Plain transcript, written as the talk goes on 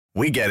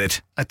We get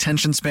it.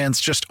 Attention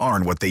spans just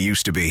aren't what they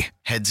used to be.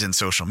 Heads in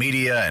social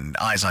media and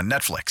eyes on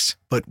Netflix.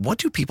 But what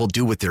do people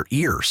do with their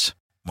ears?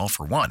 Well,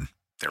 for one,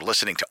 they're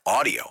listening to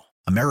audio.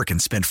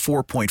 Americans spend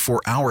 4.4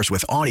 hours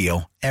with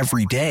audio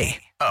every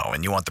day. Oh,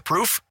 and you want the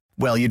proof?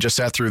 Well, you just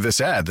sat through this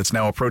ad that's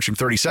now approaching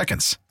 30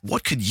 seconds.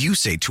 What could you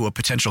say to a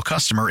potential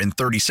customer in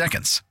 30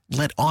 seconds?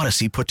 Let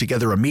Odyssey put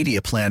together a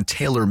media plan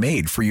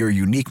tailor-made for your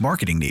unique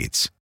marketing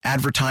needs.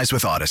 Advertise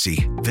with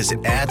Odyssey.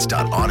 Visit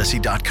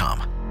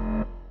ads.odyssey.com.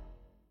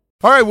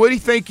 All right, Woody,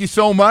 thank you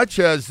so much.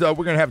 As we're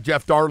going to have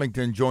Jeff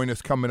Darlington join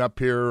us coming up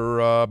here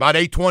about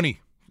 8:20,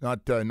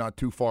 not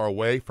too far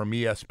away from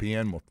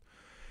ESPN.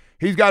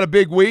 He's got a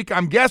big week.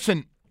 I'm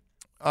guessing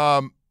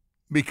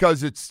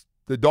because it's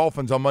the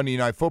Dolphins on Monday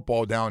Night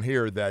Football down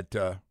here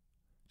that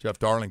Jeff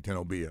Darlington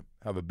will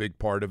have a big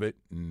part of it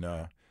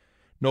and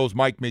knows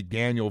Mike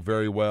McDaniel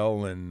very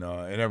well and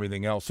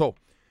everything else. So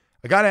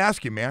I got to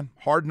ask you, man,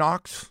 Hard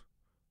Knocks,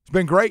 it's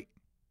been great.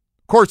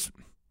 Of course,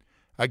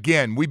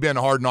 again, we've been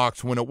Hard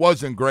Knocks when it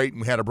wasn't great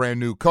and we had a brand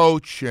new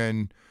coach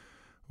and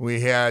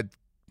we had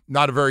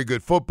not a very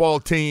good football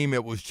team.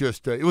 It was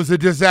just it was a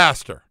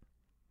disaster.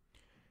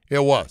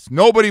 It was.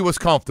 Nobody was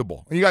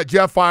comfortable. You got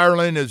Jeff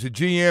Ireland as a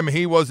GM.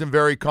 He wasn't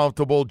very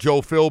comfortable.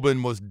 Joe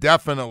Philbin was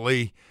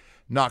definitely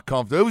not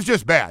comfortable. It was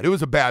just bad. It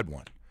was a bad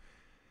one.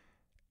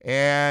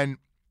 And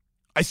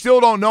I still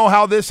don't know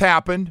how this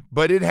happened,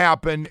 but it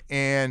happened,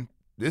 and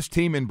this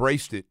team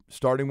embraced it,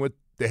 starting with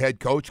the head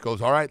coach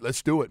goes, all right,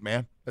 let's do it,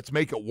 man. Let's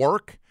make it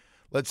work.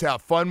 Let's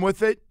have fun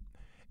with it,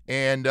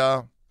 and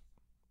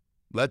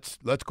let's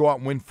go out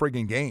and win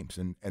friggin' games,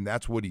 and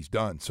that's what he's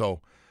done.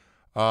 So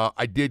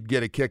I did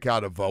get a kick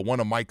out of one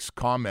of Mike's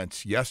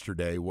comments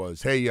yesterday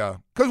was, hey,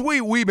 because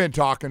we've been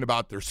talking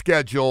about their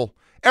schedule.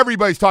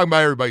 Everybody's talking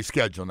about everybody's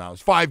schedule now.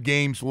 There's 5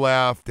 games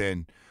left,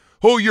 and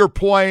who you're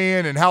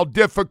playing and how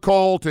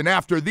difficult, and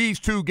after these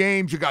 2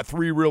 games, you got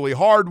 3 really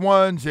hard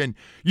ones, and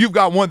you've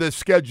got one of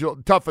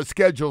the toughest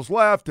schedules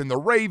left, and the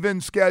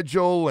Ravens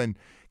schedule, and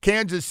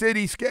Kansas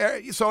City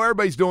schedule, so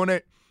everybody's doing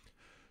it.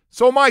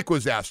 So Mike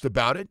was asked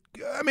about it.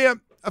 I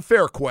mean, a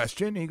fair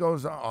question. He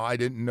goes, oh, I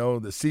didn't know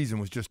the season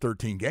was just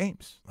 13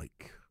 games.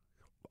 Like,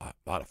 a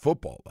lot of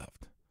football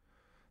left.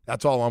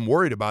 That's all I'm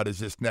worried about is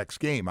this next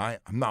game. I'm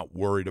not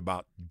worried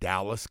about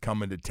Dallas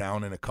coming to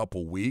town in a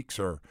couple weeks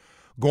or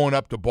going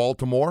up to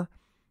Baltimore.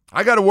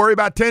 I got to worry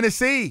about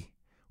Tennessee.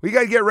 We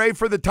got to get ready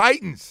for the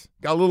Titans.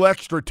 Got a little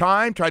extra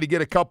time, try to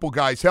get a couple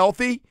guys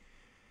healthy,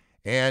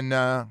 and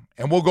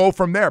we'll go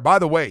from there. By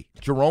the way,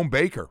 Jerome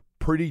Baker,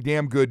 pretty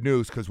damn good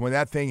news because when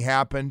that thing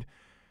happened,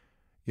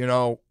 you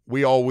know,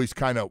 we always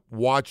kind of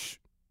watch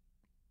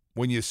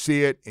when you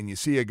see it and you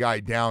see a guy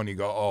down, you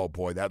go, oh,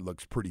 boy, that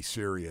looks pretty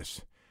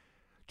serious.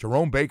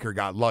 Jerome Baker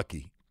got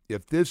lucky.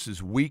 If this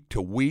is week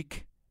to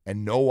week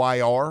and no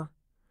IR,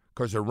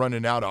 because they're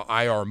running out of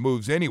IR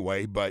moves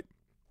anyway, but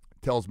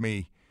it tells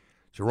me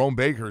Jerome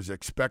Baker is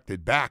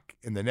expected back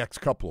in the next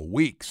couple of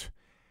weeks.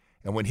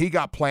 And when he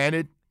got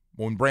planted,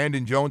 when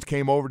Brandon Jones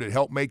came over to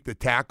help make the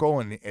tackle,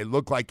 and it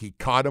looked like he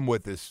caught him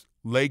with his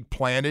leg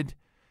planted,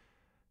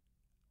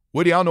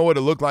 Woody, I don't know what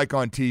it looked like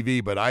on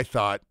TV, but I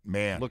thought,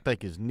 man. Looked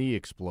like his knee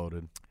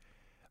exploded.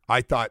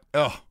 I thought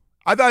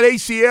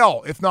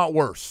ACL, if not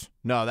worse.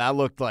 No, that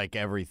looked like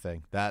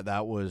everything.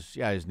 That was,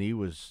 his knee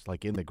was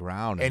like in the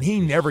ground. And he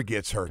never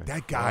gets hurt.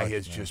 That guy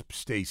crushed, just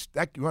stays,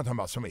 you want to talk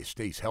about somebody who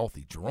stays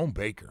healthy. Jerome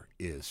Baker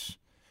is,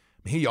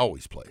 he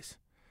always plays.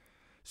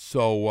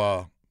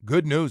 So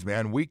good news,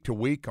 man. Week to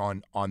week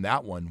on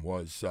that one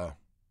was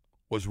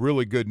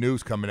really good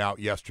news coming out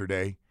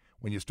yesterday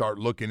when you start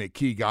looking at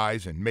key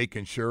guys and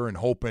making sure and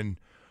hoping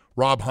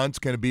Rob Hunt's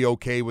going to be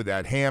okay with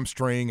that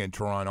hamstring, and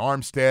Teron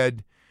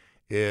Armstead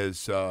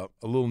is a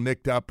little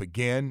nicked up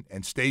again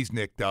and stays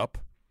nicked up,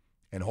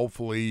 and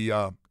hopefully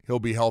he'll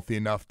be healthy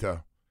enough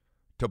to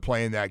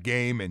play in that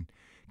game. And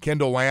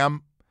Kendall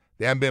Lamb,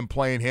 they haven't been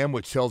playing him,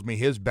 which tells me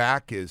his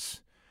back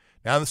is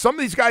 – now some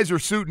of these guys are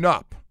suiting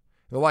up.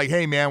 They're like,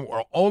 hey, man,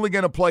 we're only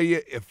going to play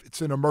you if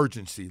it's an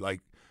emergency.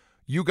 Like,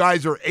 you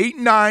guys are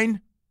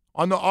 8-9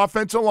 on the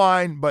offensive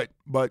line, but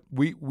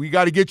we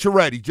got to get you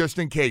ready just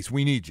in case.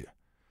 We need you.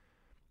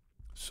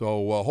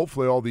 So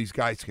hopefully all these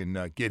guys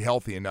can get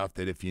healthy enough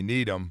that if you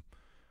need them,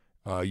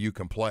 you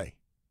can play.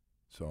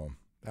 So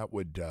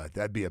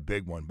that'd be a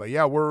big one. But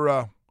yeah,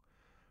 we're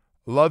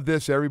love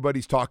this.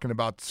 Everybody's talking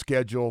about the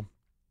schedule.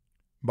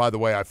 By the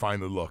way, I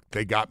finally looked.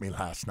 They got me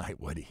last night,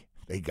 Woody.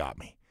 They got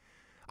me.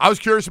 I was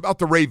curious about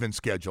the Ravens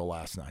schedule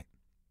last night.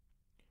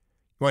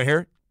 You want to hear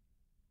it?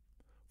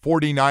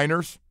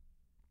 49ers,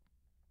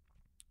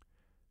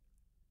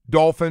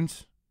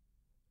 Dolphins,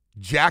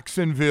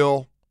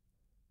 Jacksonville,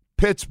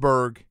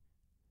 Pittsburgh,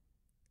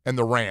 and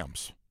the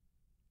Rams.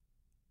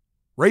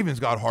 Ravens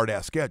got a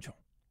hard-ass schedule.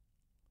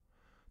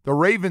 The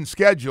Ravens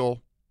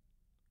schedule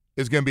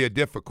is going to be a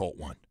difficult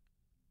one.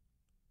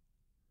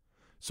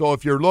 So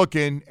if you're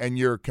looking and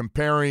you're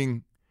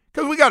comparing,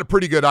 because we got a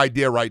pretty good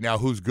idea right now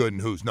who's good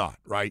and who's not,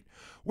 right?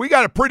 We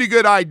got a pretty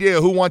good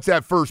idea who wants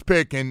that first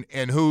pick and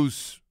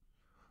who's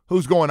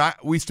going,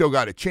 we still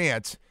got a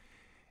chance.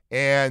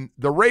 And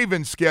the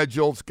Ravens'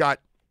 schedule's got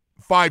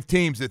 5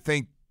 teams that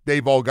think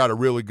they've all got a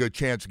really good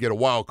chance to get a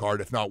wild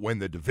card, if not win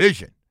the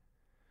division.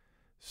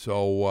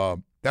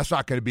 So that's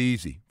not going to be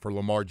easy for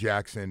Lamar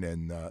Jackson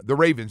and the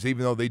Ravens,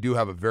 even though they do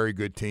have a very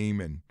good team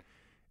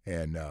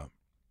and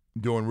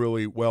doing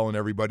really well in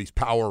everybody's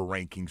power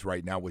rankings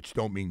right now, which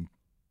don't mean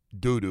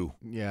doo-doo.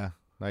 Yeah,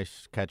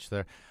 nice catch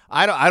there.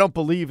 I don't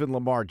believe in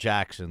Lamar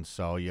Jackson,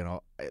 so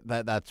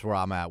that's where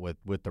I'm at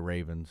with the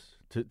Ravens.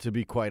 To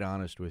be quite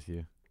honest with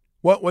you,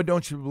 what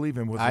don't you believe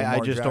in with Lamar I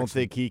just Jackson? don't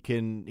think he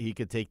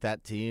could take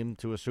that team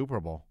to a Super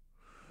Bowl.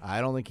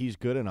 I don't think he's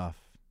good enough.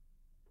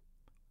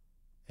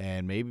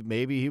 And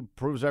maybe he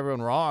proves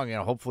everyone wrong,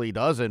 hopefully he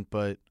doesn't,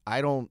 but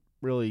I don't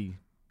really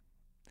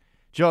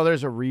 – Joe,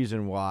 there's a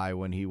reason why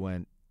when he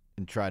went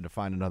and tried to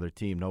find another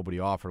team, nobody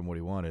offered him what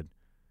he wanted.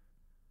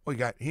 Well,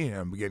 he ended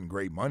up getting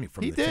great money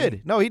from the team.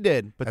 He No, he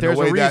did. But and there's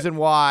a reason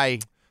why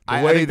 –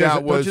 don't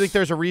you think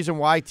there's a reason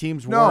why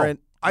teams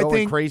weren't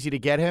going crazy to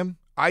get him?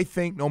 I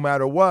think no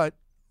matter what,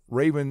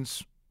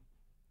 Ravens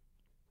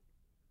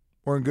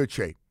were in good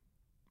shape.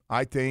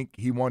 I think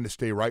he wanted to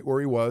stay right where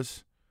he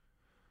was.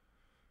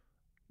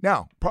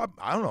 Now,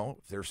 I don't know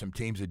if there's some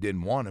teams that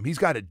didn't want him. He's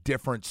got a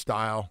different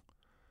style.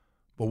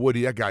 But,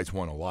 Woody, that guy's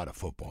won a lot of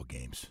football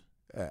games.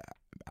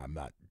 I'm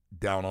not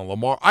down on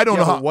Lamar. I don't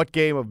know what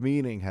game of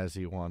meaning has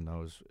he won,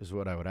 though, is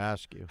what I would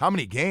ask you. How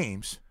many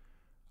games?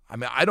 I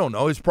mean, I don't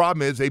know. His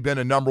problem is they've been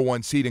a number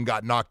 1 seed and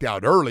got knocked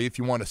out early. If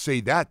you want to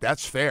say that,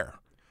 that's fair.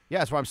 Yeah,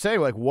 that's what I'm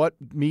saying. Like, what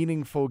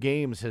meaningful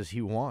games has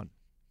he won?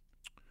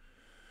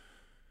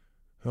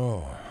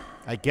 Oh,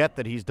 I get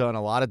that he's done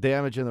a lot of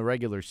damage in the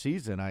regular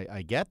season.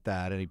 I get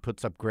that, and he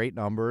puts up great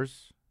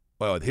numbers.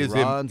 Well, his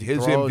runs,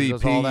 his throws, MVP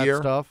does all that year,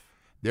 stuff.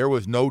 There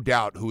was no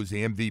doubt who was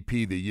the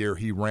MVP the year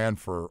he ran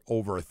for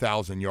over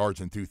 1,000 yards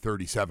and threw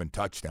 37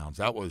 touchdowns.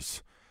 That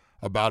was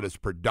about as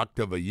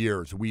productive a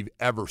year as we've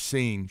ever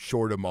seen,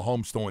 short of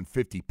Mahomes throwing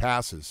 50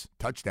 passes,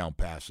 touchdown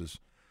passes.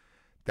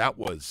 That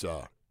was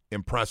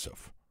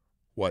impressive,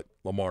 what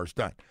Lamar's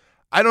done.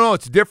 I don't know.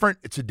 It's different.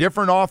 It's a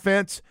different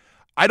offense.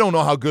 I don't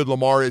know how good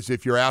Lamar is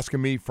if you're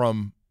asking me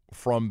from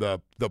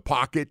the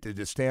pocket to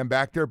just stand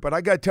back there. But I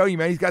got to tell you,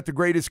 man, he's got the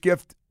greatest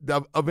gift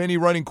of any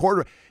running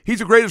quarterback. He's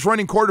the greatest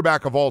running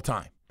quarterback of all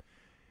time.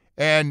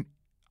 And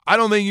I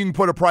don't think you can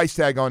put a price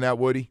tag on that,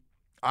 Woody.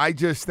 I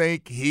just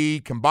think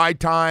he can buy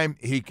time.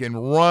 He can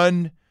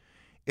run.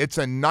 It's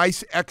a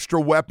nice extra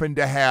weapon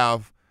to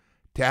have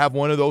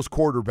one of those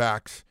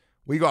quarterbacks.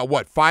 We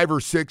got, 5 or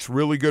 6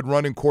 really good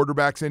running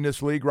quarterbacks in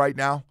this league right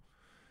now?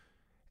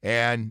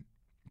 And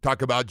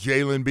talk about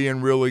Jalen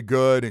being really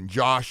good and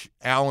Josh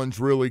Allen's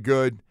really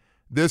good.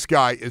 This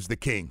guy is the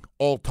king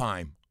all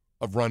time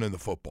of running the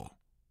football.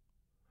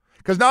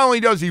 Because not only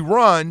does he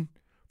run,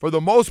 for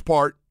the most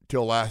part,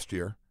 till last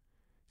year,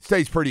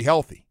 stays pretty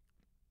healthy.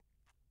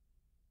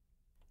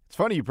 It's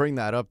funny you bring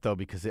that up, though,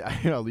 because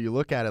you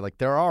look at it, like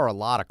there are a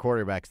lot of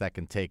quarterbacks that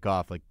can take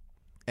off. Like,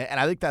 and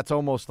I think that's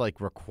almost like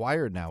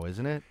required now,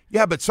 isn't it?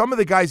 Yeah, but some of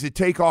the guys that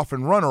take off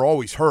and run are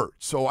always hurt,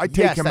 so I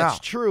take him out. Yes, that's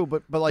true,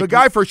 but like the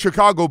guy for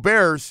Chicago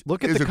Bears.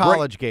 Look at the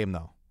college game,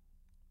 though.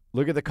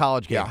 Look at the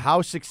college game. Yeah.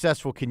 How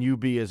successful can you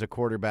be as a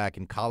quarterback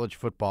in college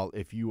football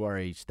if you are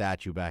a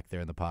statue back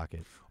there in the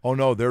pocket? Oh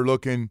no, they're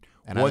looking.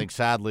 And I think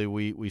sadly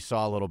we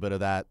saw a little bit of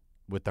that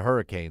with the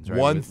Hurricanes,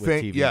 right? With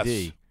TVD.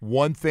 Yes.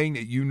 One thing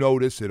that you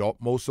notice that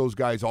most of those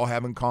guys all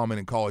have in common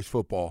in college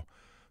football,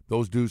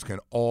 those dudes can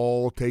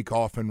all take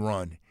off and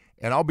run.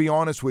 And I'll be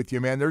honest with you,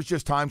 man, there's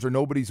just times where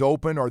nobody's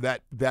open or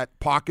that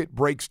pocket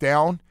breaks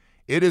down.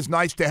 It is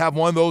nice to have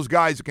one of those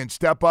guys that can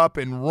step up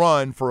and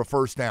run for a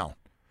first down.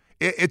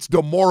 It's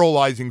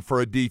demoralizing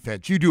for a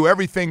defense. You do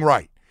everything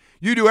right.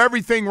 You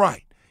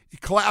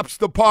collapse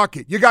the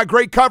pocket. You got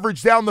great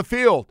coverage down the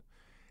field.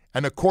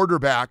 And the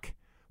quarterback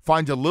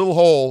finds a little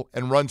hole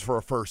and runs for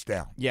a first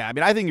down. Yeah, I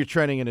mean, I think you're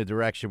trending in a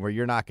direction where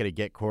you're not going to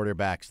get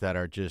quarterbacks that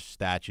are just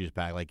statues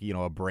back, like,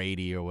 a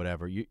Brady or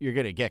whatever. You're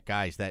going to get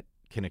guys that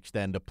can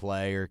extend a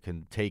play or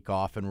can take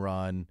off and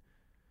run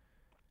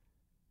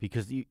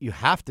because you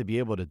have to be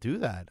able to do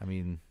that. I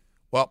mean,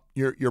 well,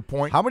 your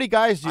point. How many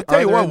guys are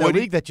there in the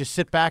league that just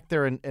sit back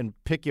there and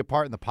pick you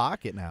apart in the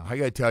pocket now? I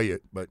got to tell you,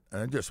 but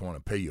I just want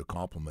to pay you a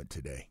compliment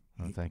today.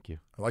 Oh, thank you.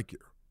 I like you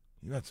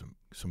got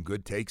some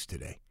good takes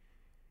today.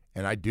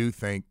 And I do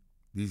think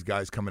these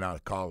guys coming out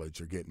of college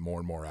are getting more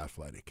and more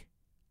athletic.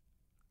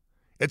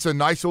 It's a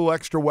nice little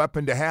extra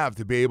weapon to have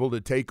to be able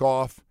to take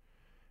off.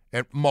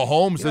 And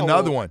Mahomes,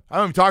 another one. I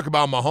don't even talk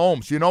about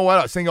Mahomes. You know what?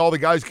 I think all the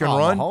guys can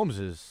run. Mahomes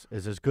is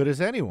as good as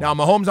anyone. Now,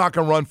 Mahomes not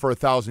going to run for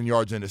 1,000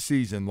 yards in a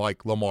season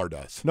like Lamar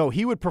does. No,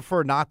 he would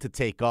prefer not to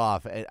take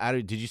off.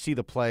 Did you see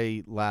the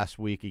play last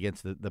week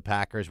against the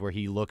Packers where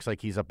he looks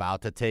like he's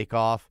about to take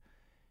off,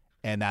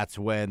 and that's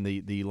when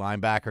the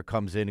linebacker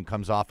comes in and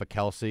comes off of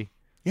Kelsey?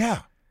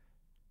 Yeah.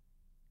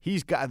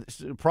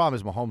 The problem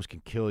is Mahomes can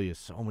kill you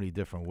so many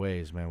different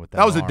ways, man. With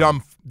that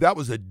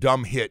was a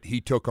dumb hit he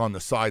took on the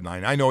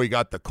sideline. I know he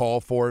got the call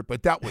for it,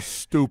 but that was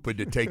stupid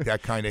to take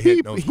that kind of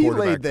hit. He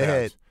laid the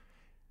hit.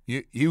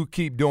 You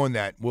keep doing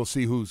that. We'll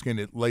see who's going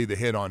to lay the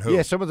hit on who.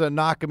 Yeah, someone's going to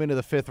knock him into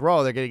the fifth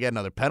row. They're going to get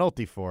another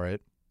penalty for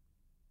it.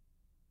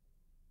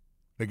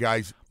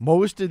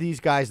 Most of these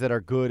guys that are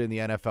good in the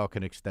NFL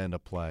can extend a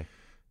play.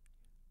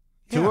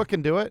 Yeah. Tua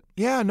can do it.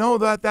 Yeah, no,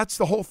 that's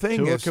the whole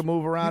thing. Tua can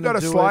move around. You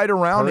got to slide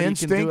around. Purdy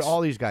Instincts. can do it.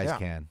 All these guys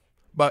can.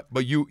 But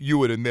you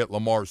would admit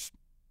Lamar's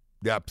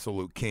the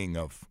absolute king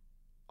of.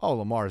 Oh,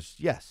 Lamar's,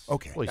 yes.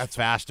 Okay. Well, he's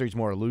faster. He's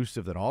more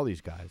elusive than all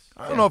these guys.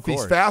 I don't know if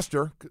he's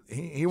faster.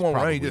 He won't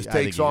run. He just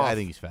takes off. I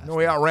think he's faster. No,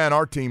 he outran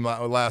our team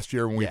last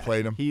year when we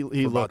played him. He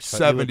looks about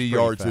 70 he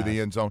yards to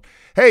the end zone.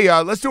 Hey,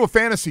 let's do a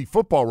fantasy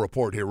football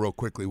report here real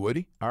quickly,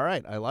 Woody. All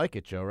right. I like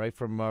it, Joe, right?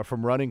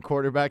 From running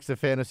quarterbacks to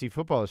fantasy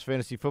football. This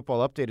fantasy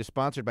football update is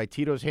sponsored by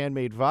Tito's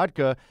Handmade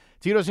Vodka.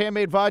 Tito's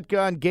Handmade Vodka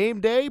on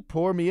game day.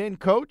 Pour me in,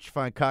 coach.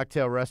 Find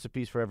cocktail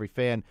recipes for every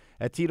fan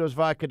at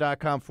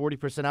Tito'sVodka.com.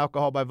 40%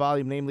 alcohol by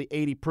volume, namely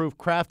 80 proof,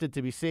 crafted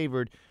to be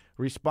savored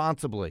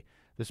responsibly.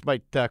 This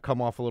might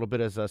come off a little bit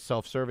as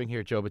self-serving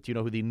here, Joe, but do you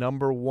know who the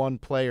number one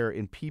player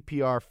in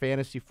PPR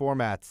fantasy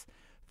formats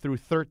through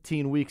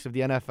 13 weeks of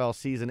the NFL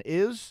season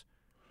is?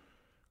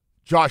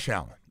 Josh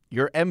Allen.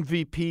 Your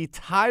MVP,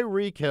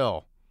 Tyreek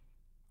Hill,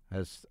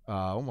 has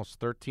almost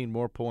 13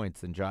 more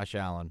points than Josh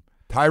Allen.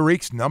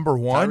 Tyreek's number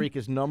one? Tyreek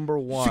is number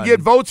one. Should get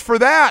votes for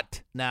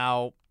that.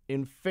 Now,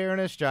 in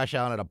fairness, Josh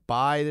Allen had a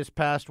bye this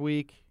past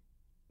week,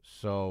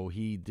 so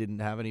he didn't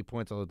have any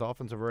points. The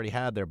Dolphins have already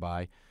had their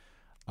bye.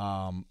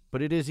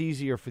 But it is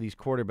easier for these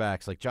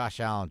quarterbacks. Like Josh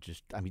Allen,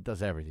 he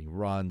does everything. He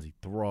runs, he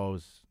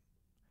throws.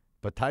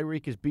 But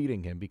Tyreek is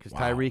beating him because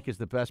Tyreek is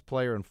the best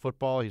player in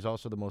football. He's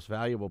also the most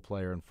valuable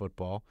player in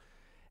football.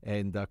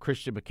 And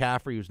Christian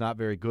McCaffrey, who's not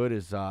very good,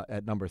 is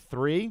at number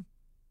 3.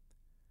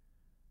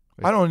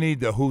 I don't need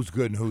the who's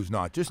good and who's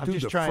not. I'm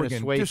just trying to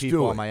sway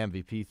people on my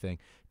MVP thing.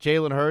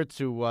 Jalen Hurts,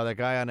 who that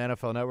guy on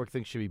NFL Network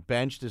thinks should be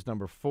benched, is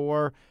number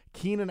 4.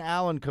 Keenan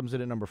Allen comes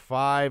in at number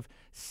 5.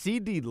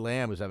 CeeDee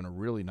Lamb, who's having a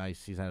really nice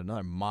season, had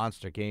another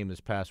monster game this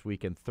past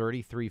weekend,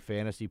 33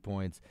 fantasy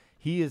points.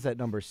 He is at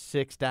number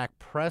 6. Dak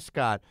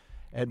Prescott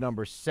at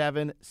number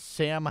 7.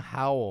 Sam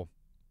Howell,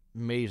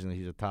 amazing that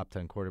he's a top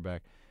 10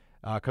 quarterback,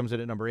 comes in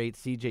at number 8.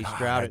 C.J.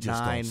 Stroud at 9. I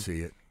just don't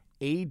see it.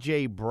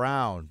 A.J.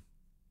 Brown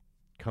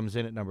comes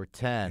in at number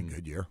 10.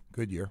 Good year.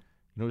 You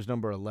know who's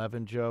number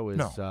 11, Joe? Is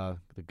the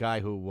guy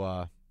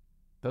who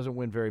doesn't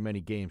win very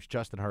many games,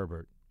 Justin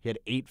Herbert. He had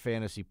 8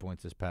 fantasy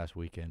points this past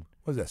weekend.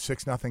 What was that,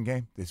 6-0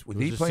 game? Did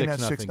he play in that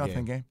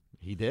 6-0 game?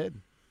 He did.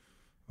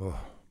 Oh.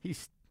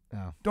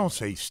 No. Don't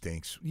say he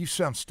stinks. You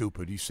sound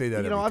stupid. You say that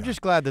every time. I'm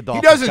just glad the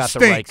Dolphins got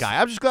stink. the right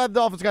guy. I'm just glad the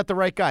Dolphins got the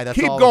right guy. That's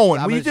keep all.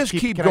 going. Will you just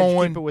keep can going?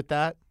 I just keep it with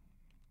that?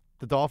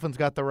 The Dolphins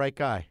got the right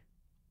guy.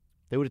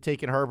 They would have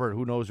taken Herbert.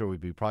 Who knows where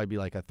we'd be? Probably be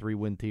like a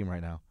 3-win team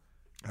right now.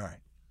 All right.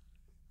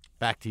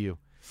 Back to you.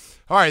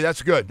 All right,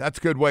 that's good. That's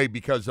a good way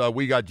because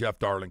we got Jeff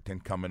Darlington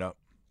coming up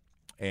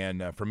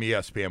and from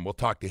ESPN. We'll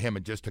talk to him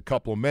in just a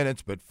couple of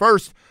minutes. But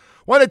first,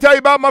 I want to tell you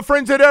about my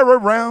friends at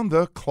Around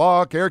the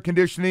Clock Air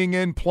Conditioning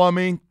and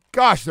Plumbing.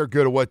 Gosh, they're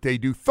good at what they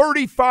do.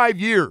 35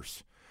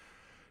 years.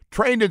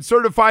 Trained and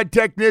certified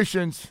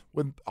technicians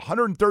with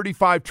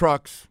 135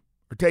 trucks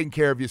are taking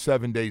care of you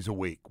 7 days a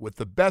week with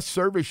the best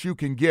service you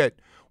can get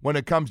when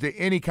it comes to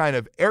any kind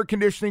of air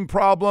conditioning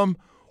problem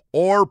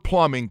or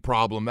plumbing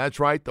problem. That's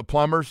right, the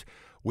plumbers.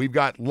 We've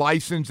got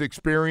licensed,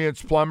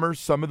 experienced plumbers.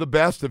 Some of the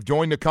best have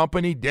joined the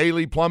company.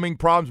 Daily plumbing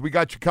problems. We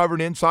got you covered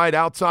inside,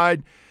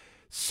 outside,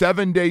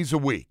 7 days a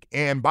week.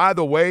 And by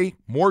the way,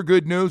 more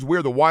good news.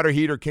 We're the water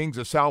heater kings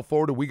of South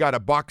Florida. We got a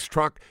box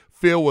truck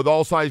filled with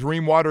all-size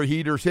Rheem water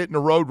heaters hitting the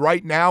road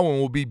right now, and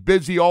we'll be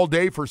busy all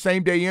day for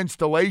same-day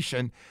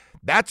installation.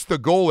 That's the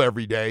goal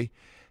every day.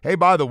 Hey,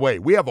 by the way,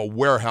 we have a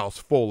warehouse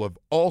full of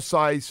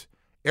all-size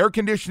air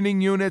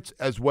conditioning units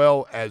as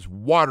well as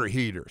water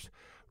heaters.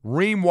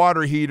 Rheem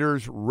water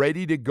heaters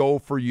ready to go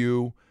for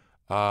you.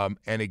 And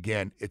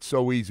again, it's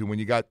so easy when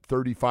you got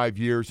 35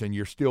 years and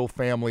you're still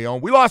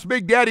family-owned. We lost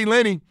Big Daddy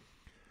Lenny,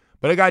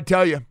 but I got to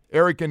tell you,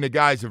 Eric and the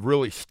guys have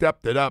really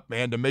stepped it up,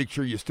 man, to make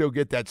sure you still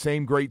get that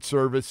same great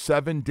service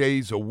 7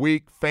 days a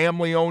week,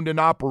 family-owned and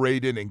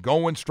operated and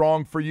going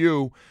strong for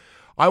you.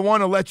 I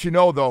want to let you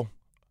know, though,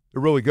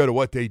 they're really good at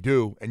what they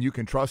do, and you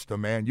can trust them,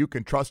 man. You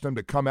can trust them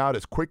to come out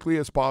as quickly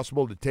as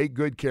possible to take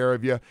good care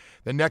of you.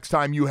 The next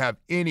time you have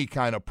any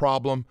kind of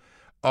problem,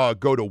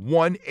 go to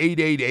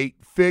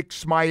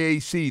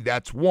 1-888-FIX-MY-AC.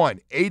 That's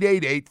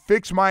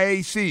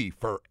 1-888-FIX-MY-AC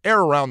for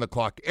Air Around the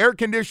Clock air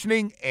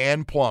conditioning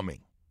and plumbing.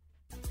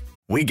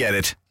 We get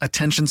it.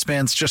 Attention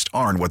spans just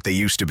aren't what they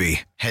used to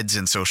be. Heads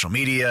in social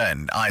media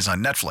and eyes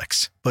on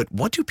Netflix. But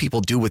what do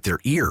people do with their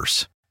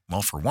ears?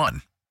 Well, for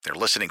one, they're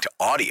listening to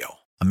audio.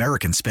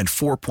 Americans spend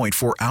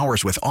 4.4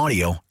 hours with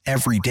audio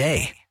every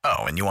day. Oh,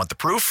 and you want the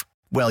proof?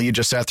 Well, you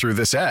just sat through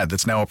this ad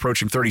that's now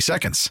approaching 30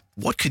 seconds.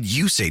 What could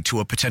you say to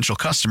a potential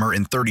customer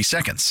in 30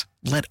 seconds?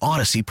 Let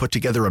Odyssey put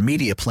together a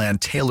media plan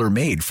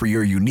tailor-made for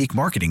your unique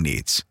marketing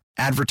needs.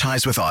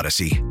 Advertise with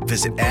Odyssey.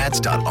 Visit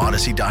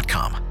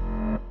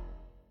ads.odyssey.com.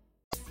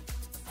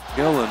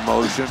 Hill in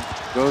motion,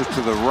 goes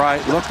to the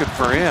right, looking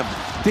for him.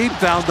 Deep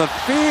down the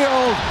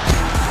field.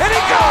 and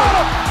he got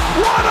him!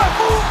 What a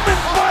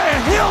movement by a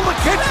Hill to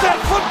catch that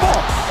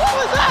football! What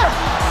was that?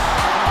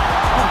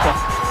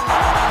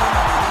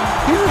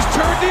 He was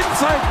turned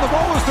inside, the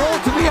ball was thrown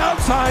to the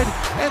outside,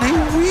 and he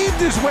weaved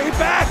his way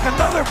back.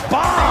 Another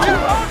bomb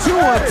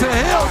to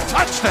Hill,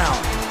 touchdown.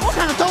 What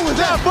kind of throw was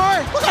that,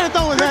 boy? What kind of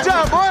throw was that? Good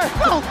job, boy.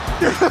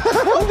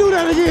 Don't do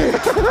that again.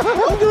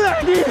 Don't do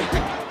that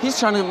again. He's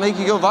trying to make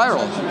you go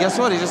viral. Guess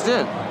what? He just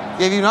did.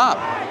 Gave you an op.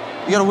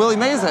 You got to Willie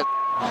Mays it.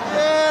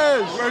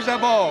 Yes. Where's that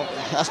ball?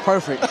 That's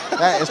perfect.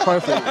 That is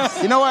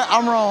perfect. You know what?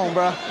 I'm wrong,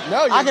 bro.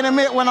 No, I can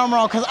admit when I'm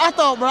wrong, because I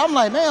thought, bro, I'm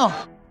like, man.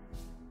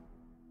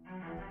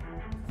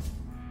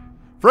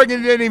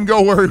 Friggin' didn't even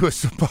go where he was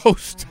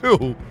supposed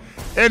to.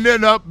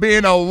 Ended up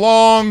being a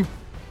long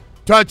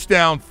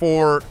touchdown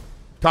for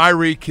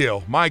Tyreek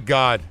Hill. My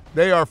God,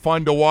 they are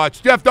fun to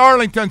watch. Jeff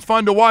Darlington's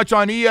fun to watch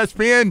on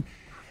ESPN,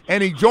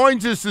 and he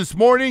joins us this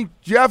morning.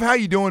 Jeff, how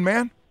you doing,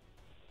 man?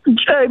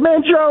 Hey,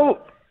 man, Joe,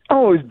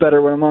 always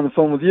better when I'm on the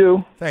phone with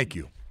you. Thank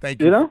you.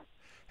 Thank you. You know?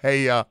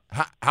 Hey,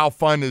 how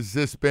fun has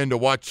this been to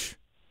watch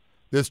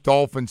this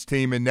Dolphins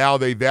team, and now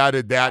they've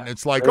added that, and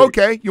it's like,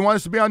 okay, you want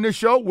us to be on this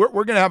show? We're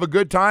going to have a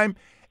good time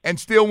and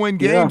still win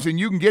games, and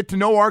you can get to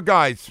know our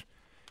guys.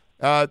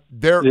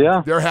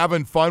 They're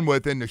having fun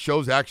with it, and the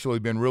show's actually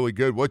been really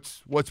good.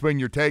 What's been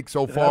your take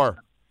so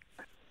far?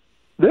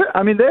 They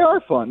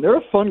are fun. They're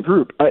a fun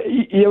group. I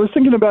was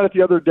thinking about it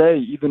the other day,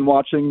 even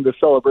watching the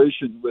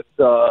celebration with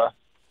the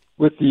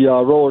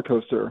roller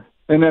coaster,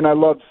 and then I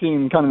loved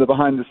seeing kind of the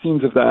behind the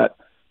scenes of that.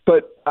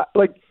 But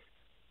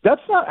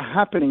that's not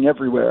happening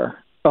everywhere.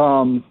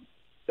 I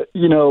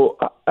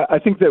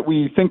think that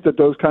we think that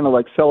those kind of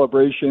like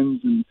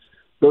celebrations and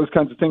those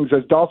kinds of things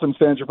as Dolphins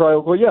fans are probably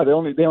like, well, yeah,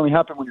 they only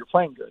happen when you're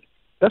playing good.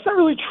 That's not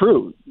really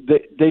true.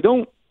 They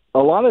don't. A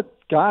lot of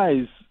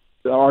guys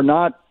are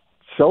not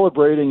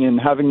celebrating and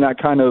having that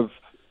kind of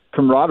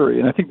camaraderie,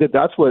 and I think that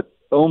that's what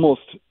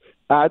almost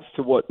adds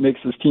to what makes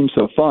this team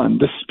so fun.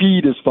 The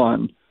speed is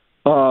fun.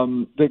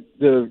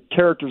 The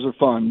characters are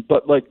fun,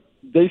 but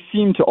they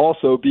seem to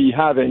also be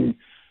having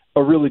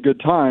a really good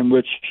time,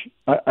 which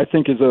I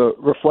think is a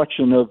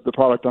reflection of the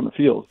product on the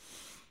field.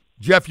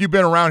 Jeff, you've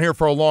been around here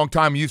for a long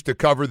time. You used to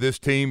cover this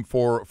team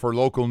for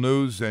local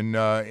news and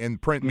in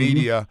print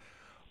media.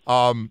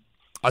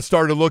 I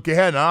started to look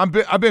ahead, and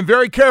I've been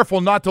very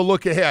careful not to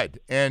look ahead.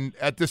 And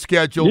at the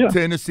schedule,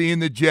 Tennessee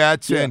and the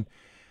Jets, and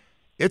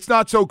it's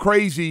not so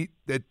crazy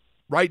that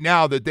right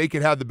now that they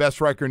could have the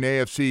best record in the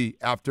AFC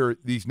after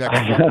these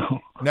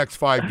next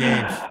 5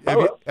 games.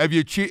 Have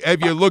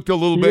you looked a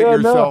little bit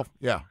yourself?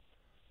 No. Yeah.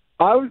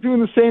 I was doing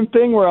the same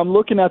thing where I'm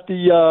looking at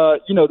the,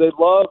 they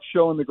love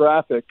showing the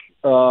graphic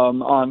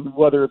on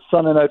whether it's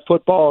Sunday Night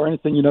Football or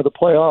anything, the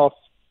playoff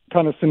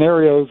kind of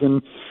scenarios.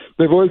 And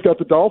they've always got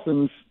the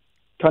Dolphins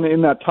kind of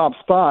in that top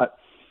spot.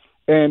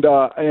 And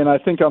I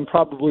think I'm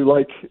probably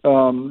like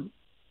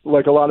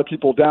a lot of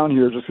people down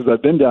here, just because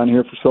I've been down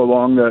here for so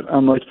long, that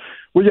I'm like,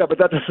 well, yeah, but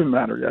that doesn't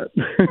matter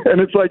yet. And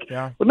it's like,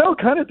 well, no, it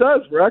kind of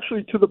does. We're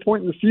actually to the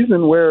point in the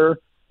season where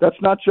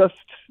that's not just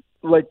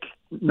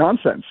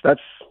nonsense. That's,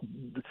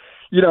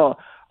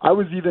 I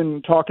was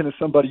even talking to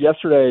somebody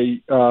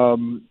yesterday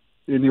in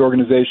the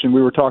organization.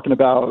 We were talking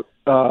about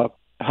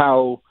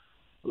how,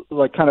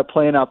 kind of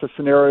playing out the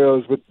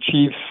scenarios with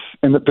Chiefs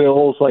and the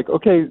Bills.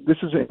 Okay, this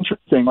is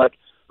interesting.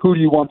 Who do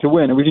you want to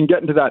win? And we can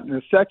get into that in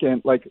a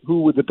second.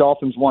 Who would the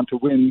Dolphins want to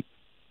win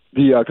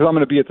because I'm going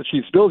to be at the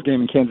Chiefs-Bills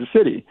game in Kansas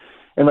City.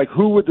 And,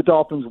 who would the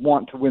Dolphins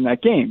want to win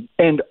that game?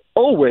 And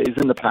always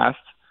in the past,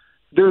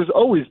 there's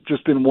always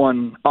just been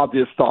one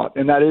obvious thought,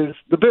 and that is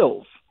the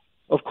Bills.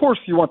 Of course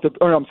you want you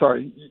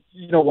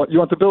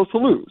want the Bills to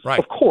lose. Right.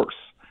 Of course.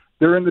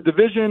 They're in the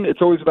division.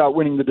 It's always about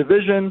winning the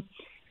division.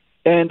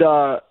 And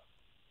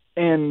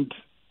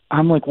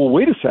I'm like, well,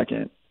 wait a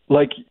second.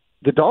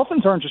 The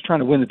Dolphins aren't just trying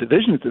to win the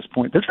division at this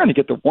point. They're trying to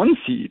get the 1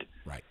 seed.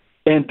 Right.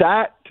 And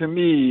that, to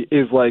me,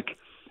 is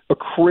a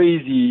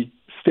crazy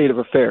state of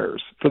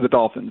affairs for the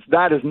Dolphins.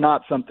 That is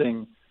not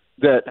something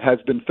that has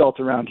been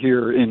felt around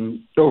here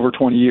in over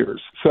 20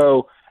 years.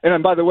 So, and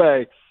then, by the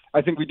way,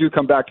 I think we do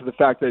come back to the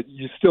fact that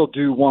you still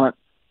do want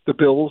the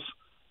Bills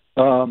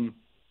to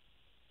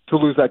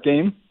lose that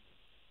game,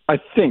 I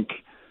think.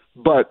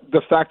 But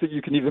the fact that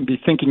you can even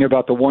be thinking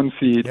about the 1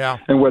 seed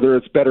and whether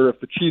it's better if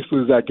the Chiefs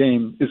lose that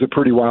game is a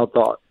pretty wild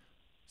thought.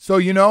 So,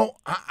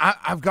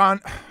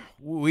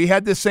 we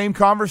had this same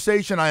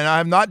conversation, and I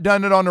have not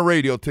done it on the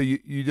radio till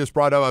you just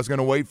brought up. I was going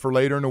to wait for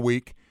later in the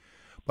week.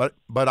 But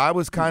I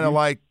was kind of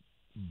like,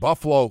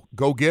 Buffalo,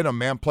 go get them,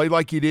 man. Play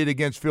like you did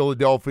against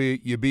Philadelphia.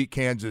 You beat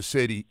Kansas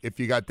City if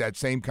you got that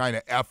same kind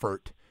of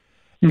effort.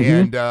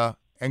 And go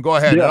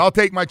ahead. And I'll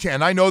take my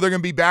chance. I know they're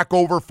going to be back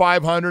over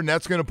 500, and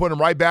that's going to put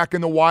them right back in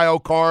the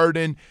wild card,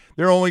 and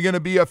they're only going to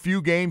be a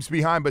few games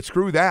behind. But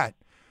screw that.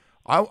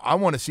 I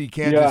want to see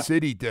Kansas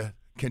City to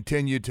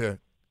continue to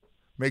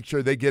make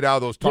sure they get out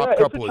of those top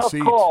couple of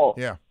seeds. Call.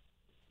 Yeah.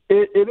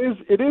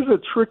 It is a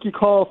tricky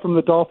call from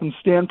the Dolphins'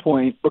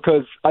 standpoint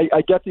because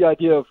I get the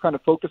idea of kind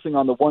of focusing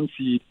on the 1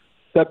 seed.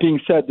 That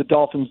being said, the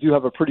Dolphins do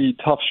have a pretty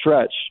tough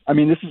stretch. I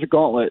mean, this is a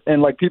gauntlet.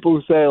 And people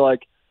who say,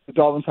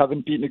 the Dolphins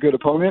haven't beaten a good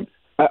opponent.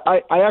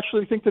 I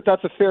actually think that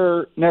that's a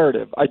fair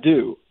narrative. I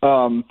do.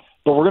 But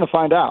we're going to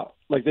find out.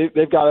 Like,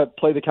 they've got to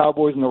play the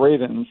Cowboys and the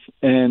Ravens,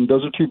 and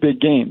those are two big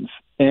games.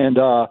 And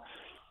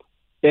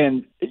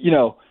you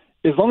know,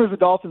 as long as the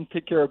Dolphins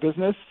take care of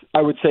business,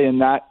 I would say in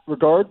that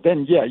regard,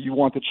 then yeah, you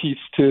want the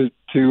Chiefs to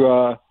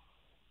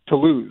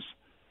lose.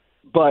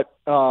 But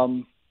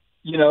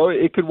you know,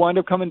 it could wind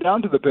up coming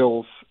down to the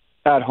Bills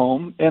at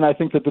home, and I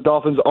think that the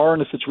Dolphins are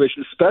in a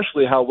situation,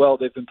 especially how well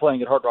they've been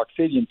playing at Hard Rock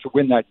Stadium, to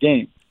win that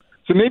game.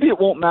 So maybe it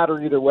won't matter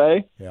either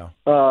way. Yeah.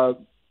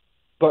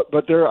 But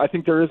I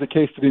think there is a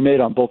case to be made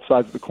on both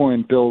sides of the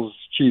coin. Bills,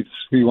 Chiefs,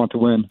 who you want to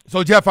win.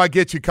 So, Jeff, I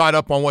get you caught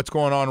up on what's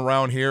going on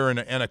around here and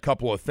a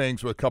couple of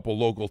things with a couple of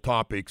local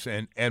topics,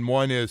 and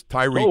one is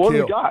Tyreek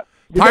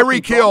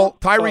Hill.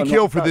 Tyreek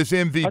Hill for this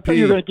MVP. I thought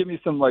you were going to give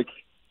me some I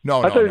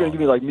thought you were going to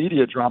give me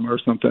media drama or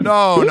something.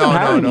 No.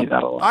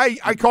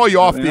 I call you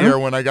off the air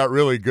when I got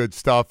really good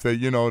stuff that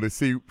to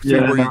see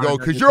where you go,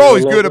 because you're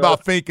always good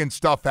about thinking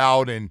stuff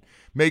out and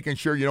making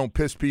sure you don't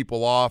piss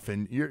people off,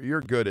 and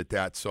you're good at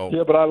that. So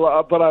yeah, but I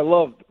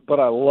love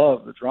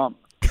the drama.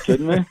 Are you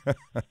kidding me?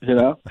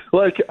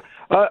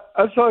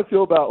 That's how I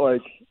feel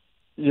about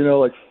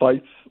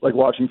fights, like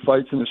watching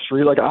fights in the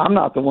street. Like, I'm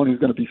not the one who's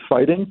going to be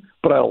fighting,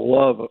 but I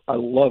love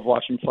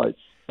watching fights.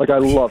 Like, I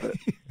love it.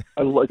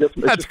 It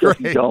just gets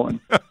me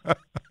going. I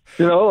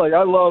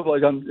love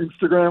on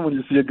Instagram when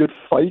you see a good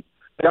fight.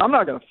 Like, I'm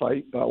not going to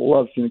fight, but I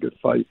love seeing a good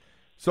fight.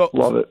 So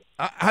love it.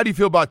 How do you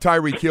feel about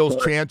Tyreek Hill's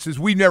chances?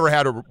 We never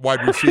had a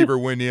wide receiver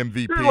win the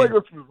MVP.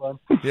 Let's move on.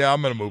 Yeah,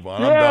 I'm going to move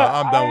on.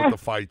 I'm done with the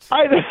fights.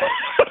 I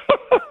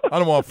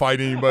don't want to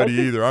fight anybody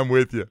either. I'm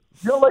with you.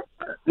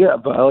 Yeah,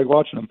 but I like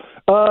watching them.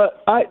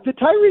 The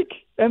Tyreek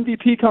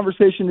MVP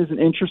conversation is an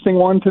interesting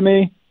one to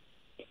me.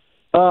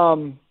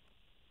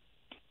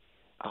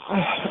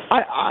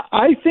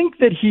 I think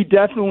that he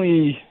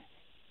definitely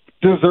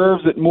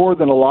deserves it more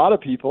than a lot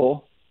of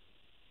people,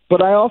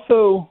 but I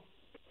also,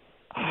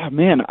 I'm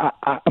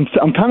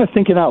kind of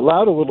thinking out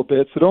loud a little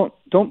bit, so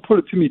don't put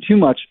it to me too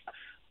much.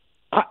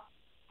 I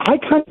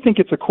kind of think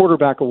it's a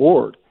quarterback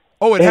award.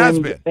 Oh, it has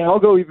been. And I'll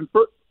go even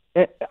further.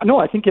 No,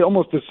 I think it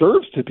almost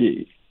deserves to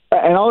be.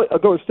 And I'll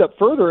go a step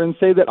further and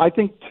say that I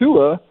think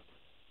Tua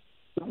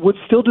would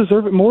still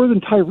deserve it more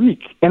than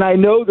Tyreek. And I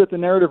know that the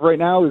narrative right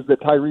now is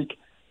that Tyreek,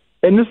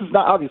 and this is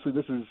not, obviously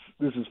this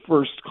is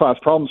first class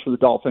problems for the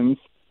Dolphins.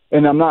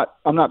 And I'm not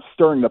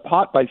stirring the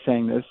pot by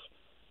saying this.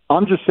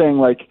 I'm just saying,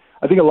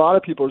 I think a lot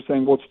of people are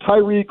saying, well, it's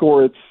Tyreek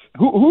or it's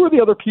who are the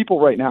other people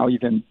right now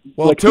even?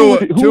 Well,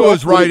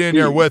 Tua's right in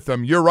there with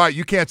them. You're right.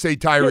 You can't say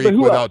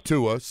Tyreek without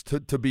Tua,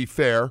 to be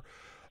fair.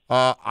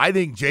 I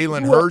think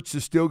Jalen Hurts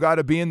has still got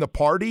to be in the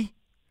party.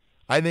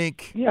 I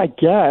think. Yeah, I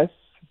guess.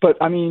 But,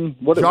 I mean,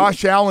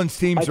 Josh Allen's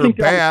teams are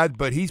bad,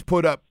 but he's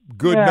put up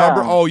good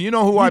number. Oh, you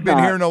know who I've been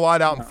hearing a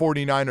lot out in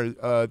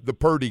 49er? The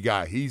Purdy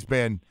guy. He's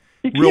been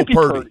real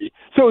Purdy.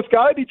 So it's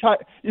got to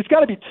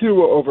be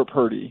Tua over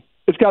Purdy.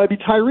 It's got to be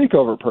Tyreek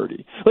over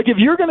Purdy. Like, if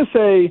you're going to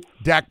say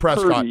Dak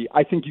Prescott, Purdy,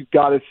 I think you've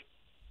got to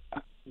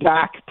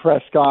Dak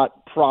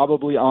Prescott,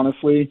 probably,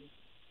 honestly.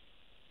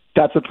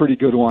 That's a pretty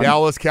good one.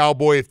 Dallas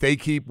Cowboy, if they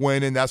keep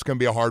winning, that's going to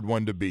be a hard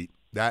one to beat.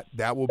 That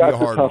will be a hard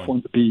one. That's a tough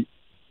one to beat.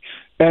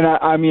 And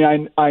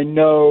I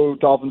know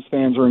Dolphins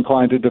fans are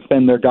inclined to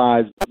defend their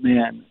guys, but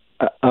man,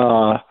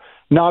 not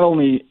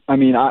only, I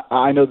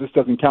know this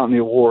doesn't count in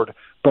the award,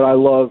 but I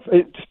love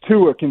it.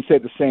 Tua can say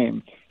the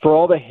same. For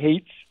all the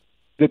hate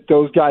that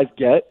those guys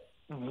get,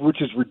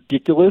 which is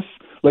ridiculous,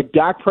 like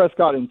Dak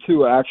Prescott and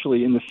Tua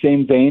actually in the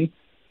same vein,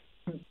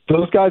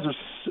 those guys are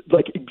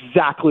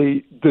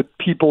exactly the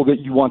people that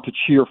you want to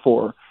cheer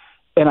for.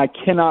 And I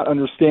cannot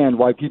understand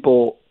why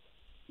people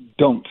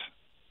don't.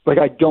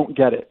 I don't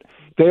get it.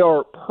 They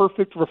are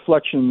perfect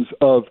reflections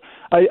of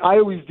I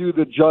always do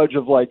the judge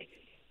of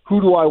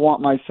who do I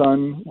want my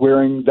son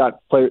wearing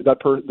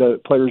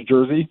the player's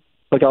jersey?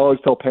 I always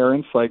tell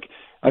parents,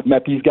 I've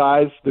met these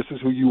guys, this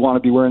is who you want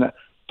to be wearing that.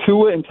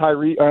 Tua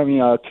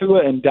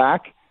and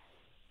Dak,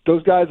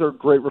 those guys are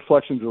great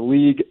reflections of the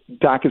league.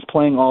 Dak is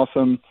playing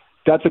awesome.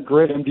 That's a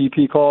great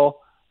MVP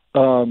call.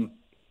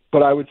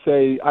 But I would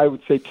say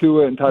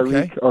Tua and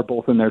Tyreek are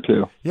both in there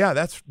too. Yeah,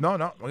 that's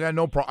no. I got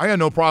no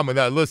problem with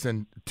that.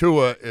 Listen,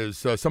 Tua is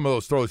some of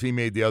those throws he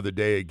made the other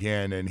day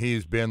again, and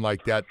he's been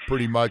like that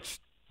pretty much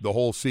the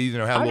whole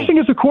season. I think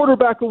it's a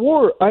quarterback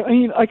award. I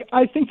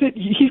think that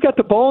he's got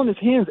the ball in his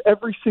hands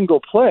every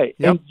single play.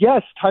 Yep. And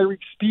yes,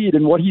 Tyreek's speed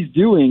and what he's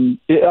doing.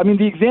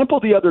 The example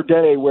the other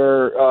day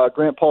where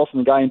Grant Paulson,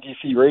 the guy in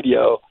DC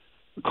radio,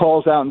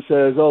 calls out and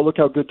says, "Oh, look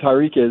how good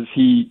Tyreek is.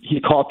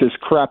 He caught this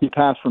crappy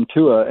pass from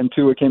Tua, and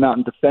Tua came out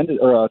and defended,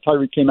 or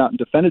Tyreek came out and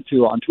defended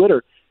Tua on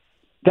Twitter."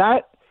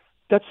 That's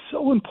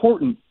so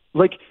important.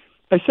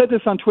 I said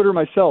this on Twitter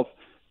myself.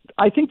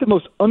 I think the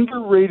most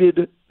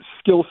underrated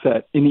skill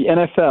set in the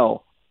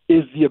NFL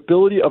is the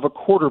ability of a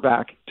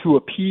quarterback to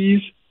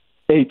appease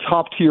a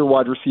top-tier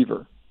wide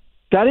receiver.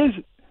 That is,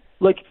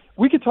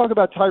 we could talk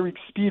about Tyreek's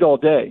speed all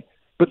day,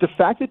 but the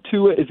fact that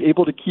Tua is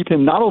able to keep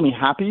him not only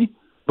happy,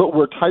 but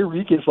where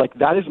Tyreek is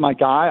that is my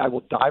guy, I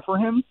will die for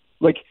him.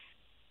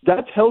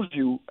 that tells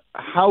you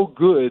how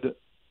good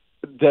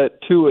that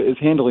Tua is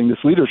handling this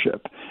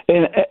leadership.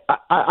 And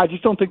I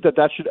just don't think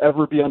that should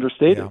ever be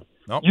understated. Yeah.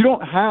 Nope. You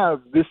don't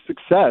have this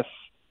success,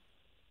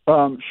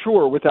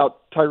 sure,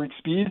 without Tyreek's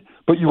speed,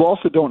 but you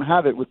also don't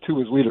have it with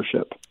Tua's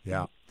leadership.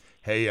 Yeah.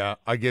 Hey,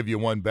 I give you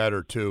one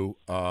better, too.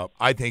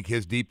 I think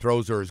his deep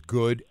throws are as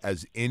good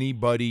as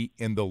anybody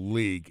in the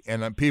league.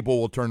 And people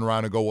will turn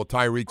around and go, well,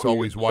 Tyreek's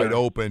always wide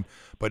open.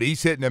 But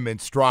he's hitting them in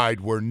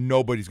stride where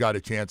nobody's got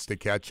a chance to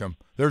catch him.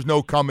 There's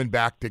no coming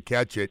back to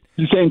catch it.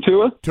 You saying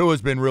Tua?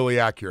 Tua's been really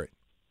accurate.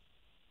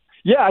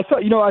 Yeah, I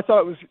thought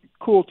it was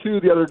cool, too,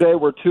 the other day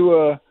where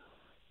Tua –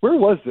 where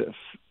was this?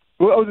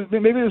 Well,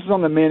 maybe this was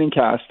on the Manning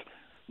cast.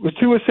 Was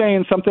Tua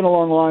saying something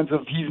along the lines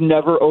of he's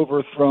never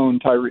overthrown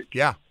Tyreek?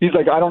 Yeah. He's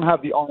like, I don't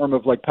have the arm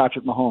of like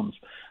Patrick Mahomes.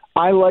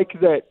 I like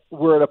that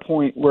we're at a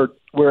point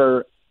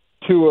where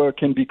Tua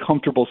can be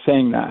comfortable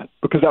saying that,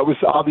 because that was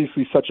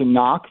obviously such a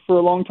knock for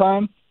a long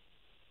time.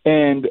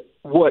 And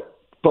what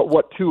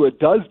Tua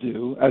does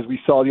do, as we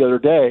saw the other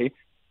day,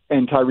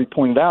 and Tyreek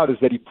pointed out, is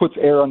that he puts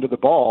air under the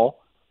ball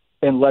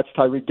and lets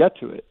Tyreek get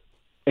to it.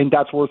 And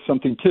that's worth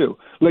something too.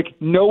 Like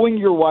knowing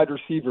your wide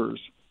receivers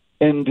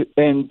and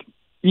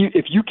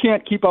if you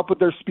can't keep up with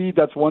their speed,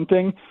 that's one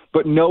thing,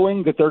 but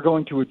knowing that they're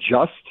going to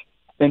adjust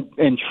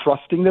and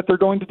trusting that they're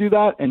going to do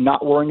that and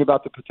not worrying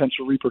about the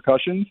potential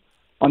repercussions,